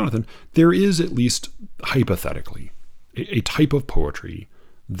conversation with Jonathan, there is, at least hypothetically, a type of poetry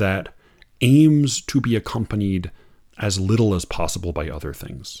that aims to be accompanied as little as possible by other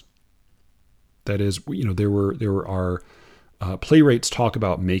things. That is, there are playwrights talk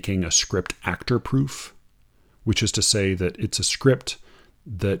about making a script actor-proof, which is to say that it's a script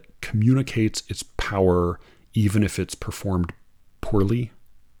that communicates its power even if it's performed poorly.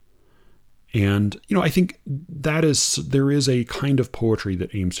 And, I think there is a kind of poetry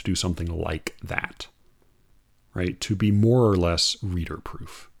that aims to do something like that, right? To be more or less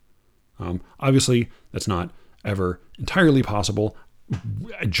reader-proof. Obviously, that's not ever entirely possible,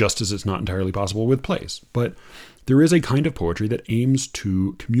 just as it's not entirely possible with plays. But there is a kind of poetry that aims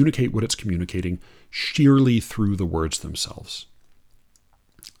to communicate what it's communicating sheerly through the words themselves.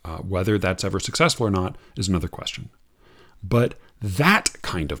 Whether that's ever successful or not is another question. But that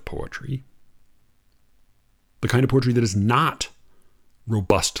kind of poetry, the kind of poetry that is not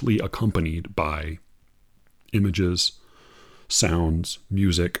robustly accompanied by images, sounds,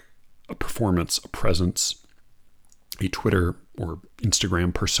 music, a performance, a presence, a Twitter or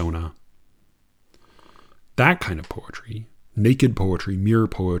Instagram persona, that kind of poetry, naked poetry, mirror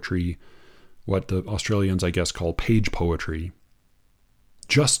poetry, what the Australians, I guess, call page poetry,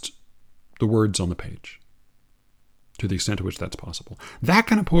 just the words on the page, to the extent to which that's possible. That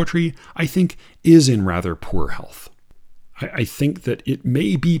kind of poetry, I think, is in rather poor health. I think that it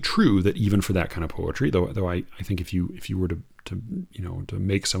may be true that even for that kind of poetry, though I think if you were to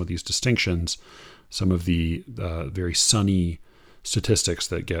make some of these distinctions, some of the very sunny statistics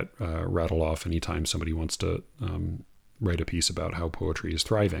that get rattled off anytime somebody wants to write a piece about how poetry is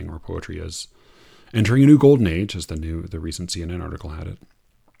thriving or poetry is entering a new golden age, as the recent CNN article had it.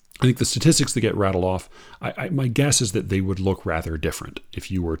 I think the statistics that get rattled off, my guess is that they would look rather different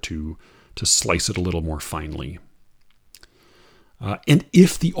if you were to slice it a little more finely. And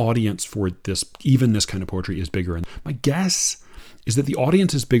if the audience for this kind of poetry is bigger, and my guess is that the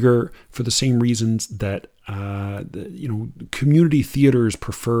audience is bigger for the same reasons that community theaters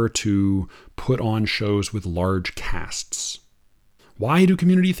prefer to put on shows with large casts. Why do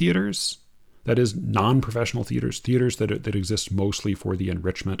community theaters, that is non-professional theaters that exist mostly for the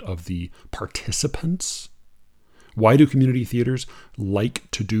enrichment of the participants, why do community theaters like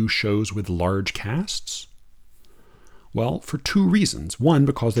to do shows with large casts? Well, for two reasons. One,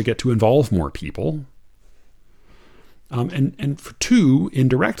 because they get to involve more people. And for two,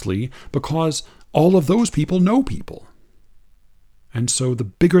 indirectly, because all of those people know people. And so the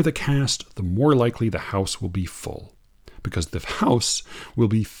bigger the cast, the more likely the house will be full. Because the house will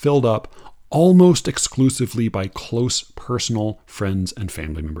be filled up almost exclusively by close personal friends and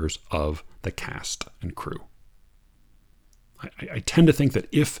family members of the cast and crew. I tend to think that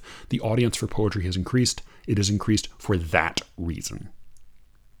if the audience for poetry has increased, it is increased for that reason.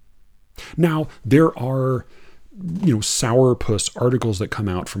 Now, there are sourpuss articles that come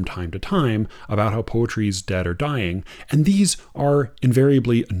out from time to time about how poetry's dead or dying, and these are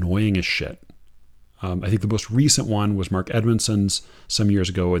invariably annoying as shit. I think the most recent one was Mark Edmondson's some years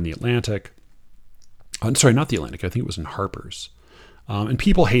ago in The Atlantic. I'm sorry, not The Atlantic. I think it was in Harper's. And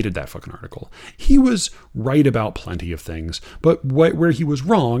people hated that fucking article. He was right about plenty of things, but where he was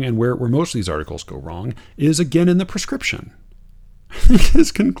wrong, and where most of these articles go wrong, is again in the prescription.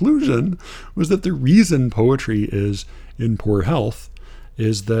 His conclusion was that the reason poetry is in poor health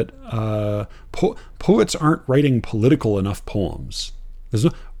is that poets aren't writing political enough poems.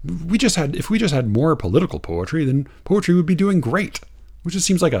 If we just had more political poetry, then poetry would be doing great, which just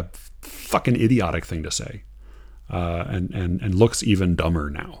seems like a fucking idiotic thing to say. And looks even dumber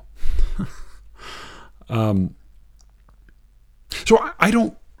now. So I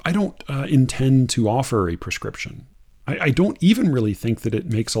don't intend to offer a prescription. I don't even really think that it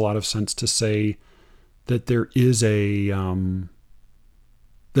makes a lot of sense to say that there is a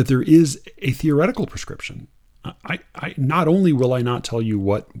theoretical prescription. I not only will I not tell you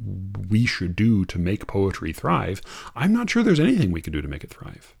what we should do to make poetry thrive, I'm not sure there's anything we could do to make it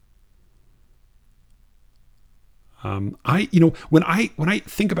thrive. When I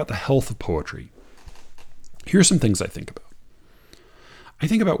think about the health of poetry, here's some things I think about. I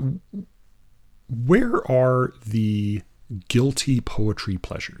think about, where are the guilty poetry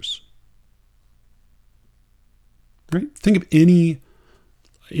pleasures? Right? Think of any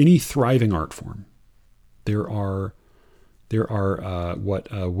thriving art form. There are There are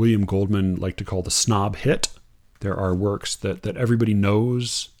what William Goldman liked to call the snob hit. There are works that everybody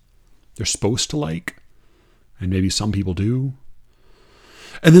knows they're supposed to like, and maybe some people do.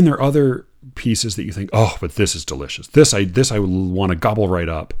 And then there are other pieces that you think, oh, but this is delicious. This I would want to gobble right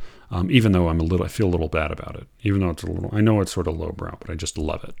up, even though I feel a little bad about it. Even though I know it's sort of lowbrow, but I just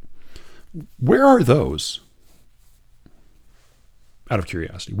love it. Where are those? Out of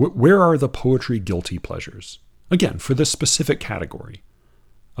curiosity, where are the poetry guilty pleasures? Again, for this specific category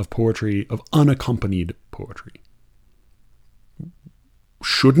of poetry, of unaccompanied poetry.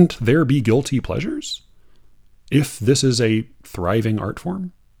 Shouldn't there be guilty pleasures if this is a thriving art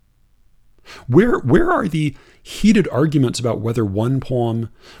form? Where are the heated arguments about whether one poem...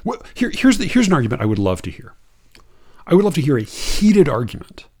 Here's an argument I would love to hear. I would love to hear a heated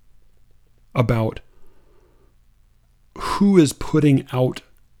argument about who is putting out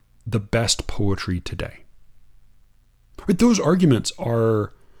the best poetry today. Right? Those arguments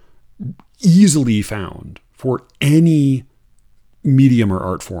are easily found for any medium or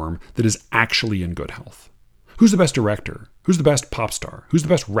art form that is actually in good health. Who's the best director? Who's the best pop star? Who's the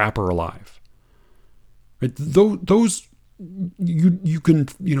best rapper alive? Right? Those you can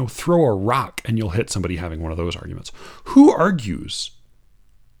throw a rock and you'll hit somebody having one of those arguments. Who argues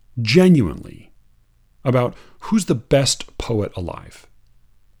genuinely about who's the best poet alive?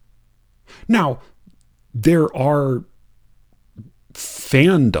 Now, there are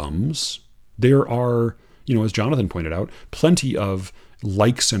fandoms. There are, as Jonathan pointed out, plenty of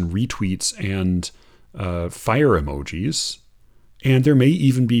likes and retweets and fire emojis. And there may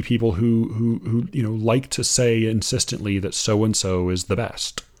even be people who like to say insistently that so-and-so is the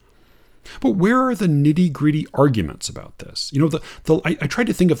best. But where are the nitty-gritty arguments about this? I tried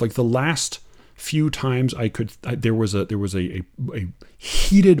to think of like the last few times there was a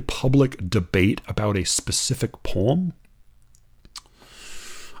heated public debate about a specific poem.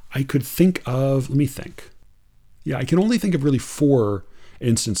 I could think of, let me think. Yeah, I can only think of really 4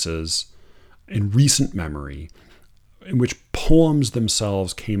 instances in recent memory in which poems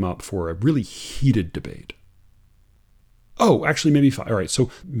themselves came up for a really heated debate. Oh, actually maybe 5. All right, so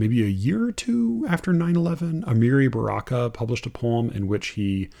maybe a year or 2 after 9/11, Amiri Baraka published a poem in which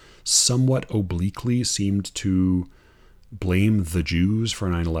he somewhat obliquely seemed to blame the Jews for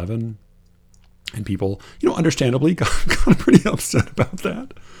 9/11. And people, understandably got pretty upset about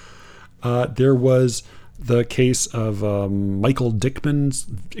that. There was the case of Michael Dickman's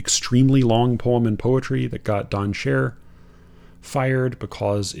extremely long poem in poetry that got Don Scher fired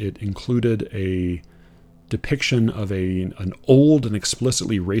because it included a depiction of an old and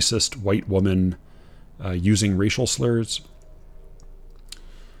explicitly racist white woman using racial slurs.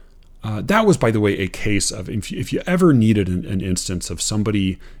 That was, by the way, a case of if you ever needed an instance of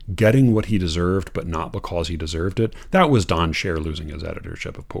somebody getting what he deserved, but not because he deserved it, that was Don Scher losing his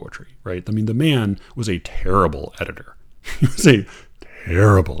editorship of poetry, right? I mean, the man was a terrible editor. He was a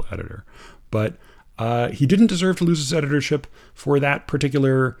terrible editor. But he didn't deserve to lose his editorship for that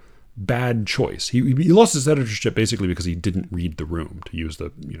particular bad choice. He lost his editorship basically because he didn't read the room, to use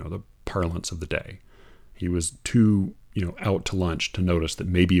the parlance of the day. He was too out to lunch to notice that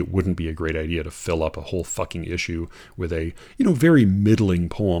maybe it wouldn't be a great idea to fill up a whole fucking issue with a, very middling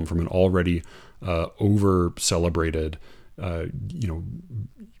poem from an already over-celebrated,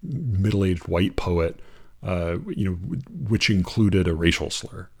 middle-aged white poet, which included a racial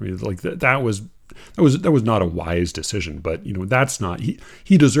slur. I mean, like that was not a wise decision, but that's not,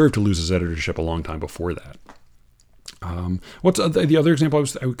 he deserved to lose his editorship a long time before that. What's the other example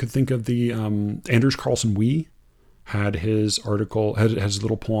I could think of? The Anders Carlson Wee had his article, had his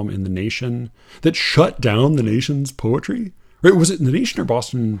little poem in The Nation that shut down The Nation's poetry. Right? Was it The Nation or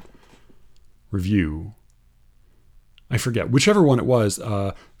Boston Review? I forget. Whichever one it was.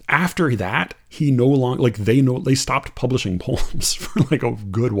 After that, he no longer, they stopped publishing poems for like a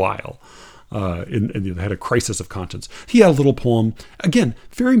good while. And they had a crisis of conscience. He had a little poem, again,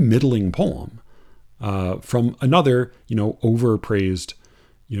 very middling poem, from another, overpraised,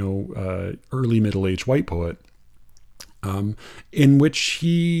 early middle-aged white poet, in which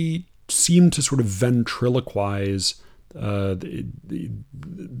he seemed to sort of ventriloquize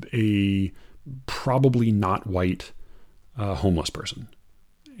a probably not white homeless person.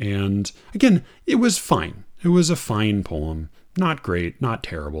 And again, it was fine. It was a fine poem. Not great, not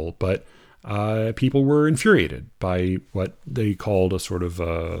terrible, but people were infuriated by what they called a sort of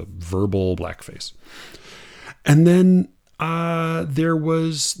verbal blackface. And then there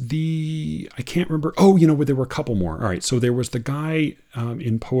was I can't remember. Oh, there were a couple more. All right. So there was the guy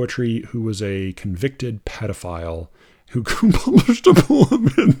in poetry who was a convicted pedophile, who published a poem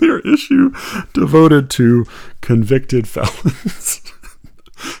in their issue devoted to convicted felons.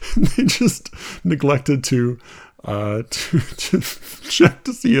 And they just neglected to check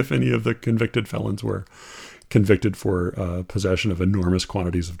to see if any of the convicted felons were convicted for possession of enormous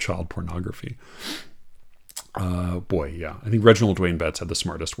quantities of child pornography. I think Reginald Dwayne Betts had the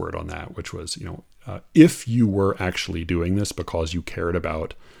smartest word on that, which was, if you were actually doing this because you cared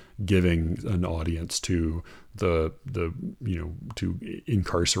about giving an audience to to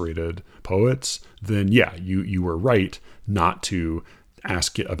incarcerated poets, then yeah, you were right not to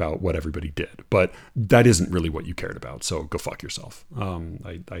ask it about what everybody did, but that isn't really what you cared about. So go fuck yourself.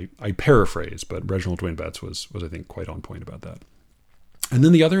 I paraphrase, but Reginald Dwayne Betts was I think quite on point about that. And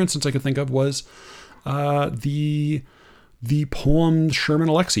then the other instance I could think of was the poem Sherman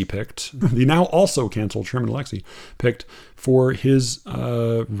Alexie picked, the now also canceled Sherman Alexie picked for his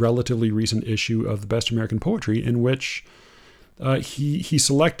relatively recent issue of the Best American Poetry, in which he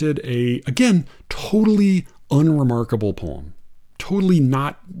selected a, again, totally unremarkable poem, totally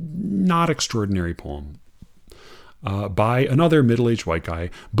not extraordinary poem by another middle-aged white guy,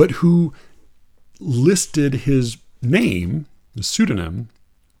 but who listed his name, the pseudonym,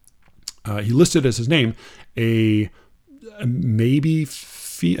 he listed as his name a maybe,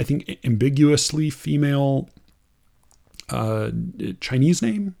 I think, ambiguously female Chinese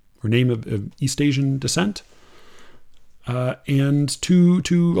name or name of East Asian descent. And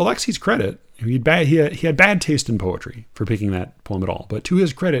to Alexie's credit, he had bad taste in poetry for picking that poem at all. But to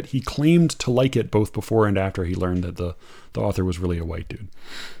his credit, he claimed to like it both before and after he learned that the author was really a white dude.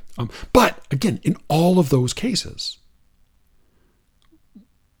 But again, in all of those cases,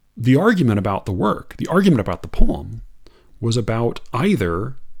 the argument about the work, the argument about the poem, was about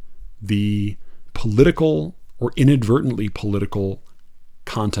either the political or inadvertently political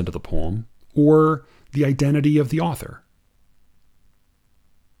content of the poem or the identity of the author.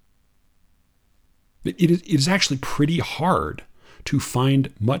 It is actually pretty hard to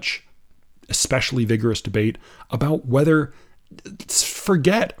find much, especially vigorous debate about whether,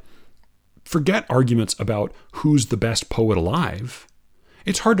 forget arguments about who's the best poet alive.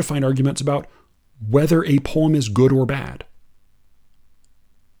 It's hard to find arguments about whether a poem is good or bad.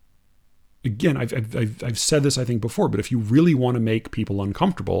 Again, I've said this I think before, but if you really want to make people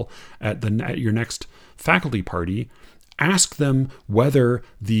uncomfortable at your next faculty party, ask them whether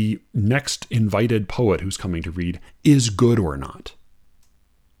the next invited poet who's coming to read is good or not.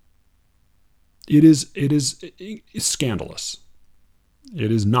 It is scandalous.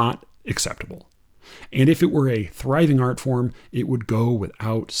 It is not acceptable. And if it were a thriving art form, it would go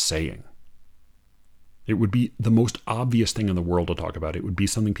without saying. It would be the most obvious thing in the world to talk about. It would be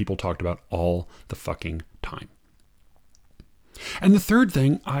something people talked about all the fucking time. And the third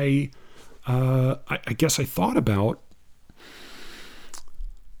thing I guess I thought about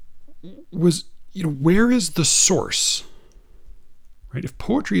was, where is the source? Right? If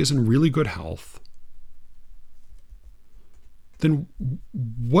poetry is in really good health, then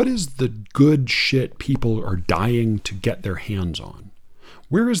what is the good shit people are dying to get their hands on?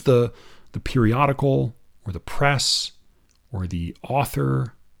 Where is the periodical or the press or the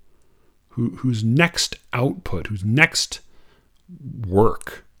author whose next output, whose next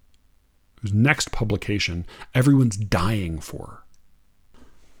work, whose next publication everyone's dying for?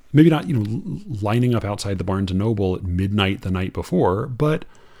 Maybe not, lining up outside the Barnes & Noble at midnight the night before, but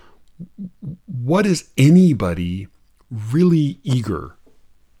what is anybody really eager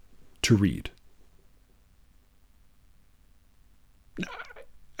to read?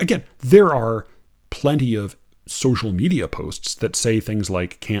 Again, there are plenty of social media posts that say things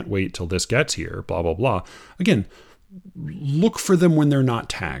like, can't wait till this gets here, blah, blah, blah. Again, look for them when they're not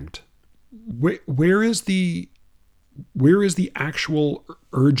tagged. Where is the actual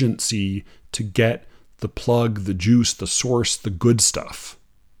urgency to get the plug, the juice, the source, the good stuff?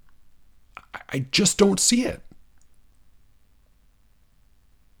 I just don't see it.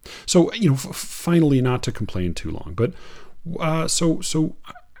 So, finally, not to complain too long, but so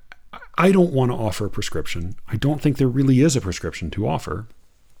I don't want to offer a prescription. I don't think there really is a prescription to offer,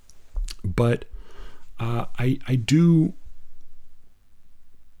 but I do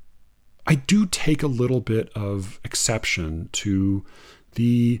take a little bit of exception to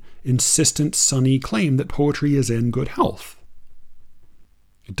the insistent sunny claim that poetry is in good health.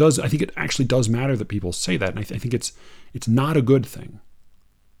 I think it actually does matter that people say that, and I think it's not a good thing.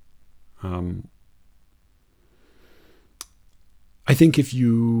 I think if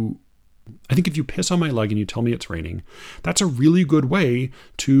you piss on my leg and you tell me it's raining, that's a really good way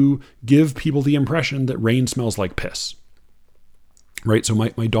to give people the impression that rain smells like piss. Right? So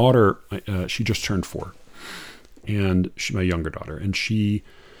my daughter, she just turned 4. and my younger daughter, and she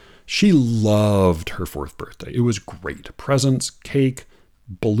loved her 4th birthday. It was great. Presents, cake,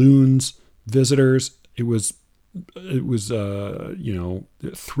 balloons, visitors. It was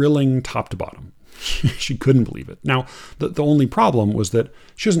thrilling top to bottom. She couldn't believe it. Now, the only problem was that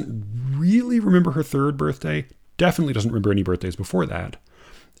she doesn't really remember her 3rd birthday, definitely doesn't remember any birthdays before that.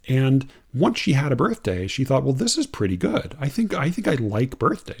 And once she had a birthday, she thought, well, this is pretty good. I think I like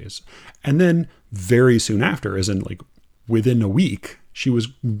birthdays. And then very soon after, as in like within a week, she was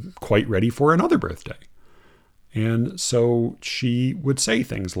quite ready for another birthday. And so she would say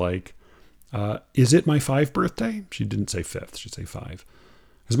things like, is it my 5th birthday? She didn't say 5th, she'd say 5.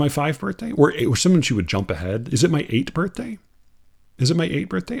 Is it my 5th birthday? Or sometimes she would jump ahead. Is it my 8th birthday? Is it my 8th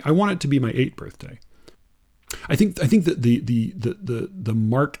birthday? I want it to be my 8th birthday. I think that the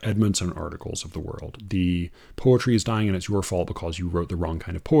Mark Edmondson articles of the world, the poetry is dying and it's your fault because you wrote the wrong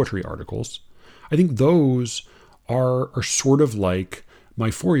kind of poetry articles, I think those are sort of like my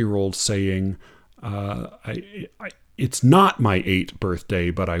 4-year-old saying, it's not my 8th birthday,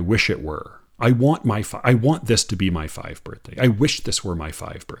 but I wish it were. I want this to be my 5th birthday. I wish this were my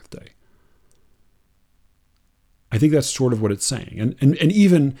 5th birthday. I think that's sort of what it's saying. And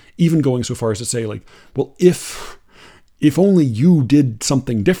even going so far as to say, like, well, if only you did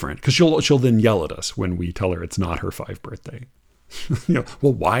something different, because she'll then yell at us when we tell her it's not her 5th birthday.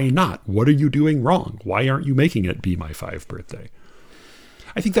 Well, why not? What are you doing wrong? Why aren't you making it be my 5th birthday?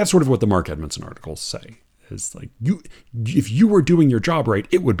 I think that's sort of what the Mark Edmondson articles say. Is like, if you were doing your job right,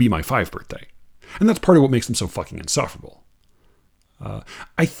 it would be my 5th birthday. And that's part of what makes them so fucking insufferable.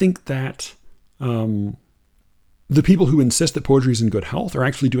 I think that the people who insist that poetry is in good health are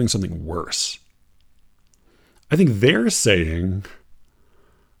actually doing something worse. I think they're saying,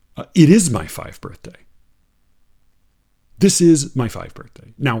 it is my 5th birthday. This is my 5th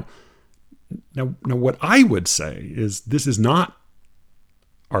birthday. Now, what I would say is this is not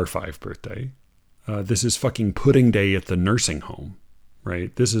our 5th birthday. This is fucking pudding day at the nursing home,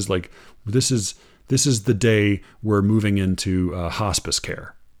 right? This is the day we're moving into hospice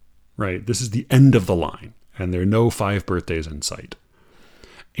care, right? This is the end of the line, and there are no 5 birthdays in sight.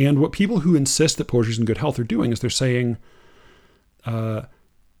 And what people who insist that poetry is in good health are doing is they're saying,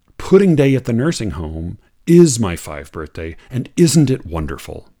 pudding day at the nursing home is my 5th birthday, and isn't it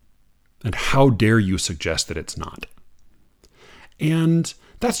wonderful? And how dare you suggest that it's not? And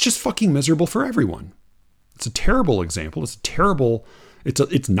that's just fucking miserable for everyone. It's a terrible example. It's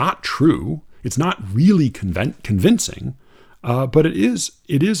not true. It's not really convincing, but it is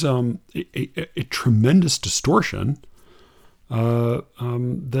a tremendous distortion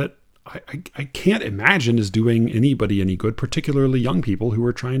that I can't imagine is doing anybody any good, particularly young people who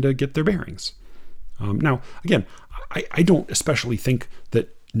are trying to get their bearings. Now, again, I don't especially think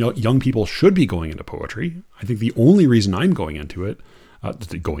that young people should be going into poetry. I think the only reason I'm going into it,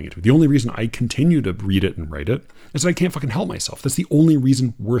 the only reason I continue to read it and write it is that I can't fucking help myself. That's the only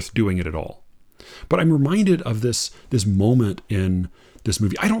reason worth doing it at all. But I'm reminded of this moment in this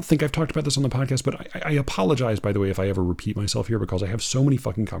movie. I don't think I've talked about this on the podcast, but I apologize, by the way, if I ever repeat myself here, because I have so many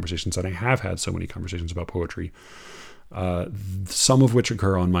fucking conversations, and I have had so many conversations about poetry. Some of which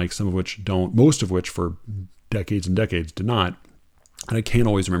occur on mic, some of which don't, most of which for decades and decades did not. And I can't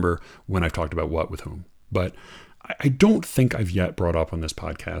always remember when I've talked about what with whom. But I don't think I've yet brought up on this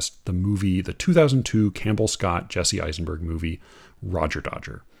podcast the movie, the 2002 Campbell Scott, Jesse Eisenberg movie, Roger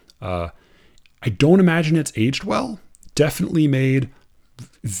Dodger. I don't imagine it's aged well. Definitely made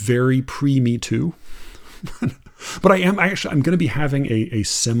very pre-Me Too. But I'm going to be having a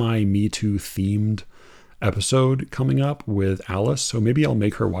semi-Me Too themed episode coming up with Alice, so maybe I'll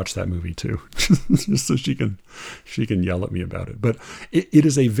make her watch that movie too, just so she can yell at me about it. But it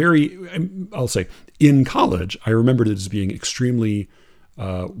is a very, I'll say, in college, I remembered it as being extremely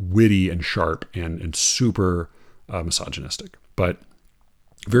witty and sharp and super misogynistic, but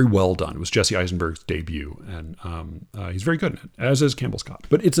very well done. It was Jesse Eisenberg's debut, and he's very good in it, as is Campbell Scott.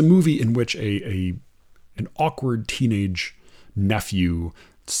 But it's a movie in which an awkward teenage nephew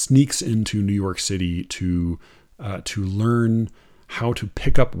sneaks into New York City to learn how to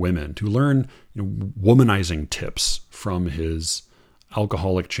pick up women, to learn womanizing tips from his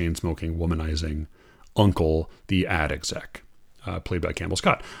alcoholic, chain-smoking, womanizing uncle, the ad exec, played by Campbell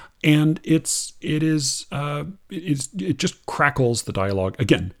Scott. And it just crackles the dialogue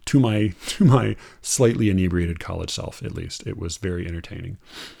again to my slightly inebriated college self. At least it was very entertaining.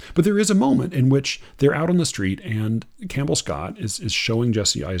 But there is a moment in which they're out on the street and Campbell Scott is showing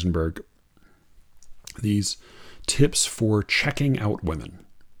Jesse Eisenberg these tips for checking out women,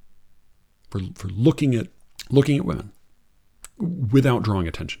 for looking at women without drawing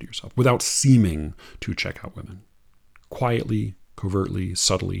attention to yourself, without seeming to check out women. quietly, covertly,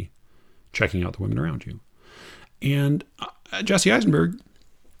 subtly checking out the women around you. And Jesse Eisenberg,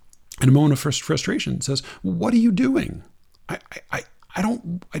 in a moment of frustration, says, "What are you doing? I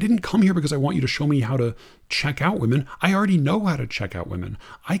didn't come here because I want you to show me how to check out women. I already know how to check out women.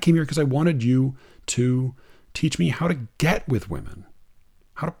 I came here because I wanted you to teach me how to get with women,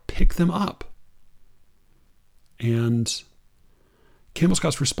 how to pick them up." And Campbell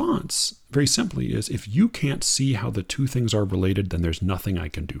Scott's response, very simply, is, if you can't see how the two things are related, then there's nothing I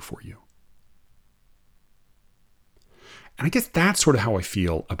can do for you. And I guess that's sort of how I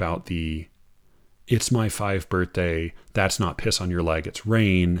feel about the "it's my 5th birthday, that's not piss on your leg, it's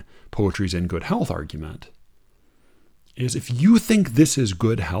rain, poetry's in good health" argument. Is, if you think this is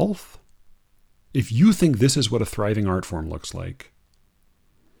good health, if you think this is what a thriving art form looks like,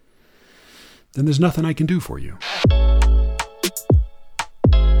 then there's nothing I can do for you.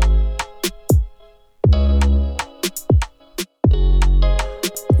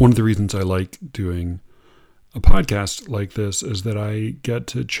 One of the reasons I like doing a podcast like this is that I get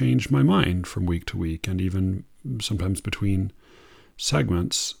to change my mind from week to week, and even sometimes between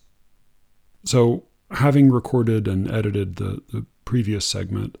segments. So having recorded and edited the previous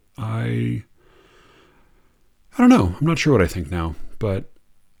segment, I don't know. I'm not sure what I think now, but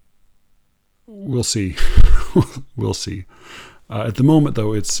we'll see. We'll see. At the moment,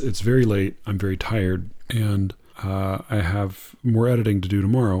 though, it's very late. I'm very tired, and I have more editing to do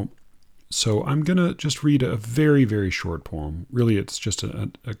tomorrow. So I'm going to just read a very, very short poem. Really, it's just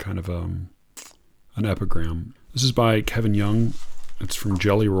a kind of an epigram. This is by Kevin Young. It's from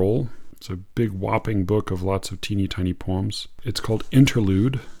Jelly Roll. It's a big whopping book of lots of teeny tiny poems. It's called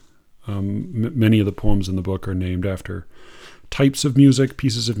Interlude. Many of the poems in the book are named after types of music,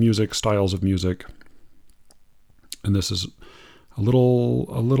 pieces of music, styles of music. And this is a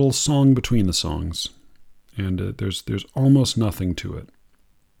little song between the songs. And there's almost nothing to it.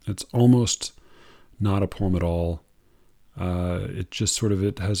 It's almost not a poem at all. It just sort of,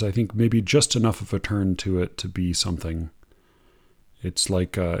 it has, I think, maybe just enough of a turn to it to be something. It's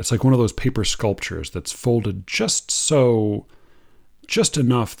like one of those paper sculptures that's folded just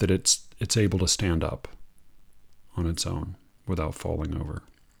enough that it's able to stand up on its own without falling over.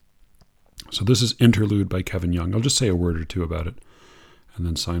 So this is Interlude by Kevin Young. I'll just say a word or two about it and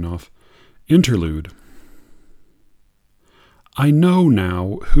then sign off. Interlude. I know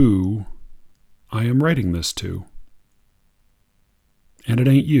now who I am writing this to, and it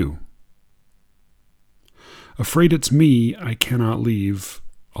ain't you. Afraid it's me I cannot leave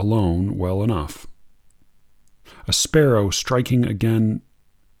alone well enough. A sparrow striking again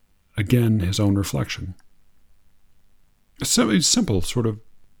his own reflection. A simple sort of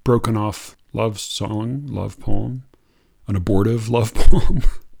broken off love song, love poem, an abortive love poem.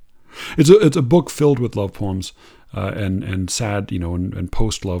 It's a book filled with love poems and sad, and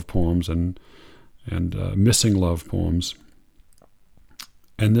post love poems and missing love poems.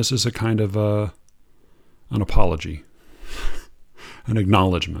 And this is a kind of an apology, an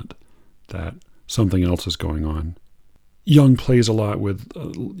acknowledgement that something else is going on. Young plays a lot with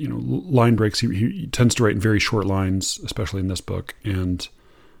line breaks. He tends to write in very short lines, especially in this book, and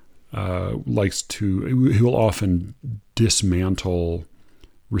he will often dismantle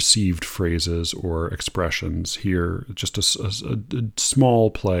received phrases or expressions. Here, just a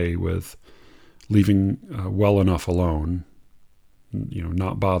small play with leaving well enough alone,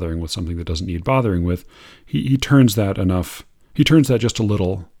 not bothering with something that doesn't need bothering with. He turns that just a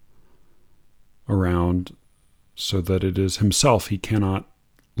little around so that it is himself he cannot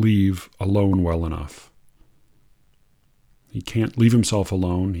leave alone well enough. He can't leave himself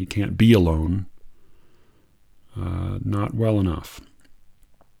alone. He can't be alone. Not well enough.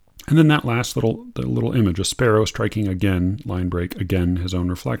 And then that last little image, a sparrow striking again, line break, again, his own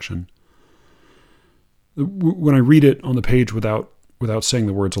reflection. When I read it on the page without saying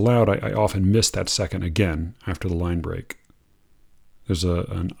the words aloud, I often miss that second again after the line break. There's a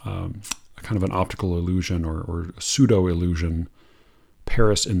kind of an optical illusion or a pseudo-illusion,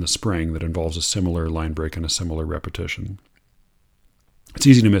 Paris in the Spring, that involves a similar line break and a similar repetition. It's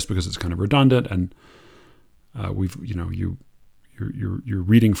easy to miss because it's kind of redundant, and you're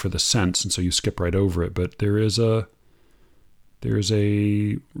reading for the sense, and so you skip right over it. But there is a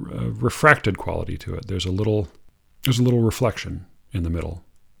refracted quality to it. There's a little reflection in the middle.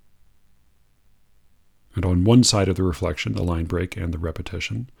 And on one side of the reflection, the line break and the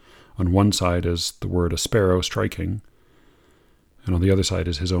repetition. On one side is the word a sparrow striking, and on the other side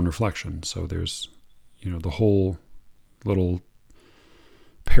is his own reflection. So there's, the whole little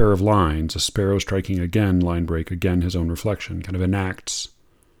pair of lines, a sparrow striking again, line break, again, his own reflection, kind of enacts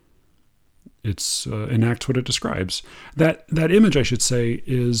enacts what it describes. That image, I should say,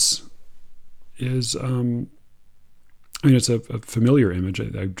 is it's a familiar image.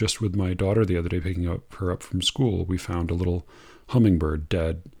 I just with my daughter the other day, picking her up from school, we found a little hummingbird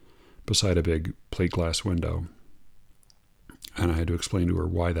dead beside a big plate glass window. And I had to explain to her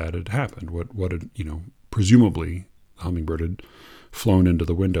why that had happened. What had, presumably the hummingbird had flown into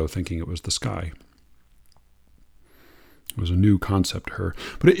the window thinking it was the sky. It was a new concept to her.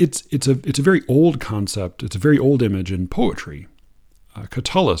 But it's a very old concept. It's a very old image in poetry.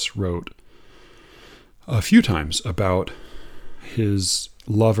 Catullus wrote a few times about his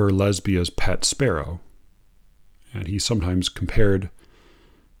lover Lesbia's pet sparrow. And he sometimes compared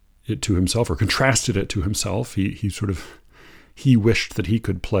it to himself or contrasted it to himself. He wished that he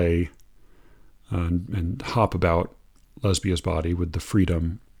could play and hop about Lesbia's body with the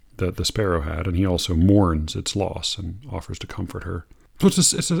freedom that the sparrow had, and he also mourns its loss and offers to comfort her. So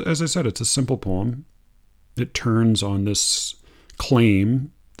as I said, it's a simple poem. It turns on this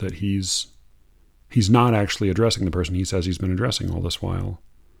claim that he's not actually addressing the person he says he's been addressing all this while.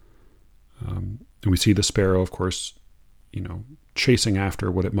 And we see the sparrow, of course, chasing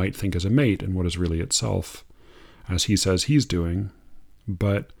after what it might think is a mate and what is really itself, as he says he's doing.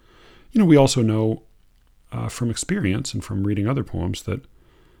 But, we also know from experience and from reading other poems that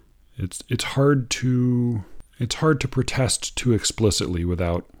it's hard to protest too explicitly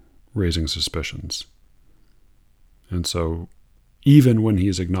without raising suspicions. And so even when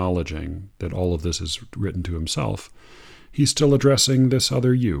he's acknowledging that all of this is written to himself, he's still addressing this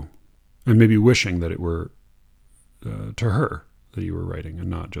other you, and maybe wishing that it were to her that he were writing and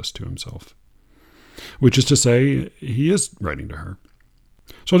not just to himself. Which is to say, he is writing to her.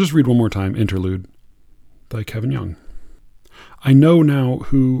 So I'll just read one more time, Interlude by Kevin Young. I know now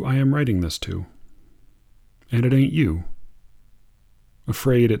who I am writing this to, and it ain't you.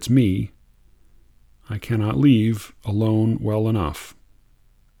 Afraid it's me, I cannot leave alone well enough.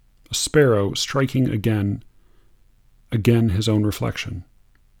 A sparrow striking again his own reflection.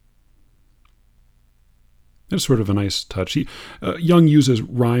 It's sort of a nice touch. Young uses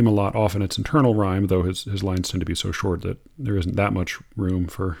rhyme a lot, often it's internal rhyme, though his lines tend to be so short that there isn't that much room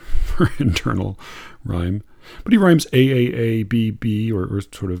for internal rhyme. But he rhymes A, B, B, or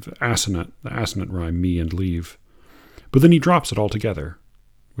sort of the assonant rhyme, me and leave. But then he drops it altogether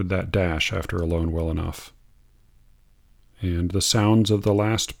with that dash after alone well enough. And the sounds of the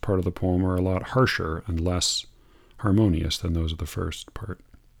last part of the poem are a lot harsher and less harmonious than those of the first part.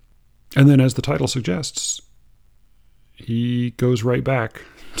 And then, as the title suggests, he goes right back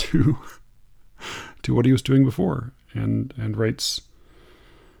to what he was doing before and writes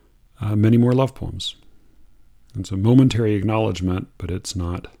many more love poems. It's a momentary acknowledgement, but it's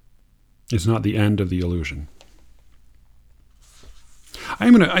not the end of the illusion.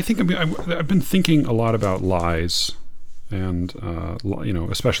 I've been thinking a lot about lies, and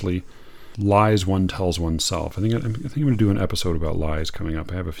especially lies one tells oneself. I think I'm going to do an episode about lies coming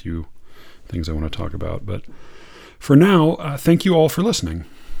up. I have a few things I want to talk about, but for now, thank you all for listening.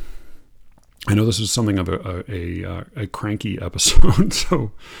 I know this is something of a cranky episode,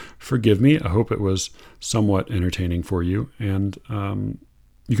 so forgive me. I hope it was somewhat entertaining for you. And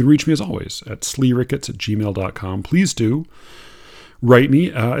you can reach me, as always, at sleerickets@gmail.com. Please do write me,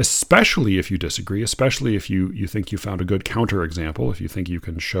 especially if you disagree, especially if you think you found a good counterexample, if you think you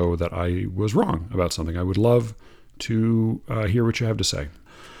can show that I was wrong about something. I would love to hear what you have to say.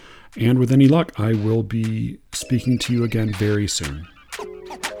 And with any luck, I will be speaking to you again very soon.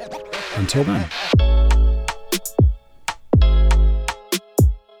 Until then.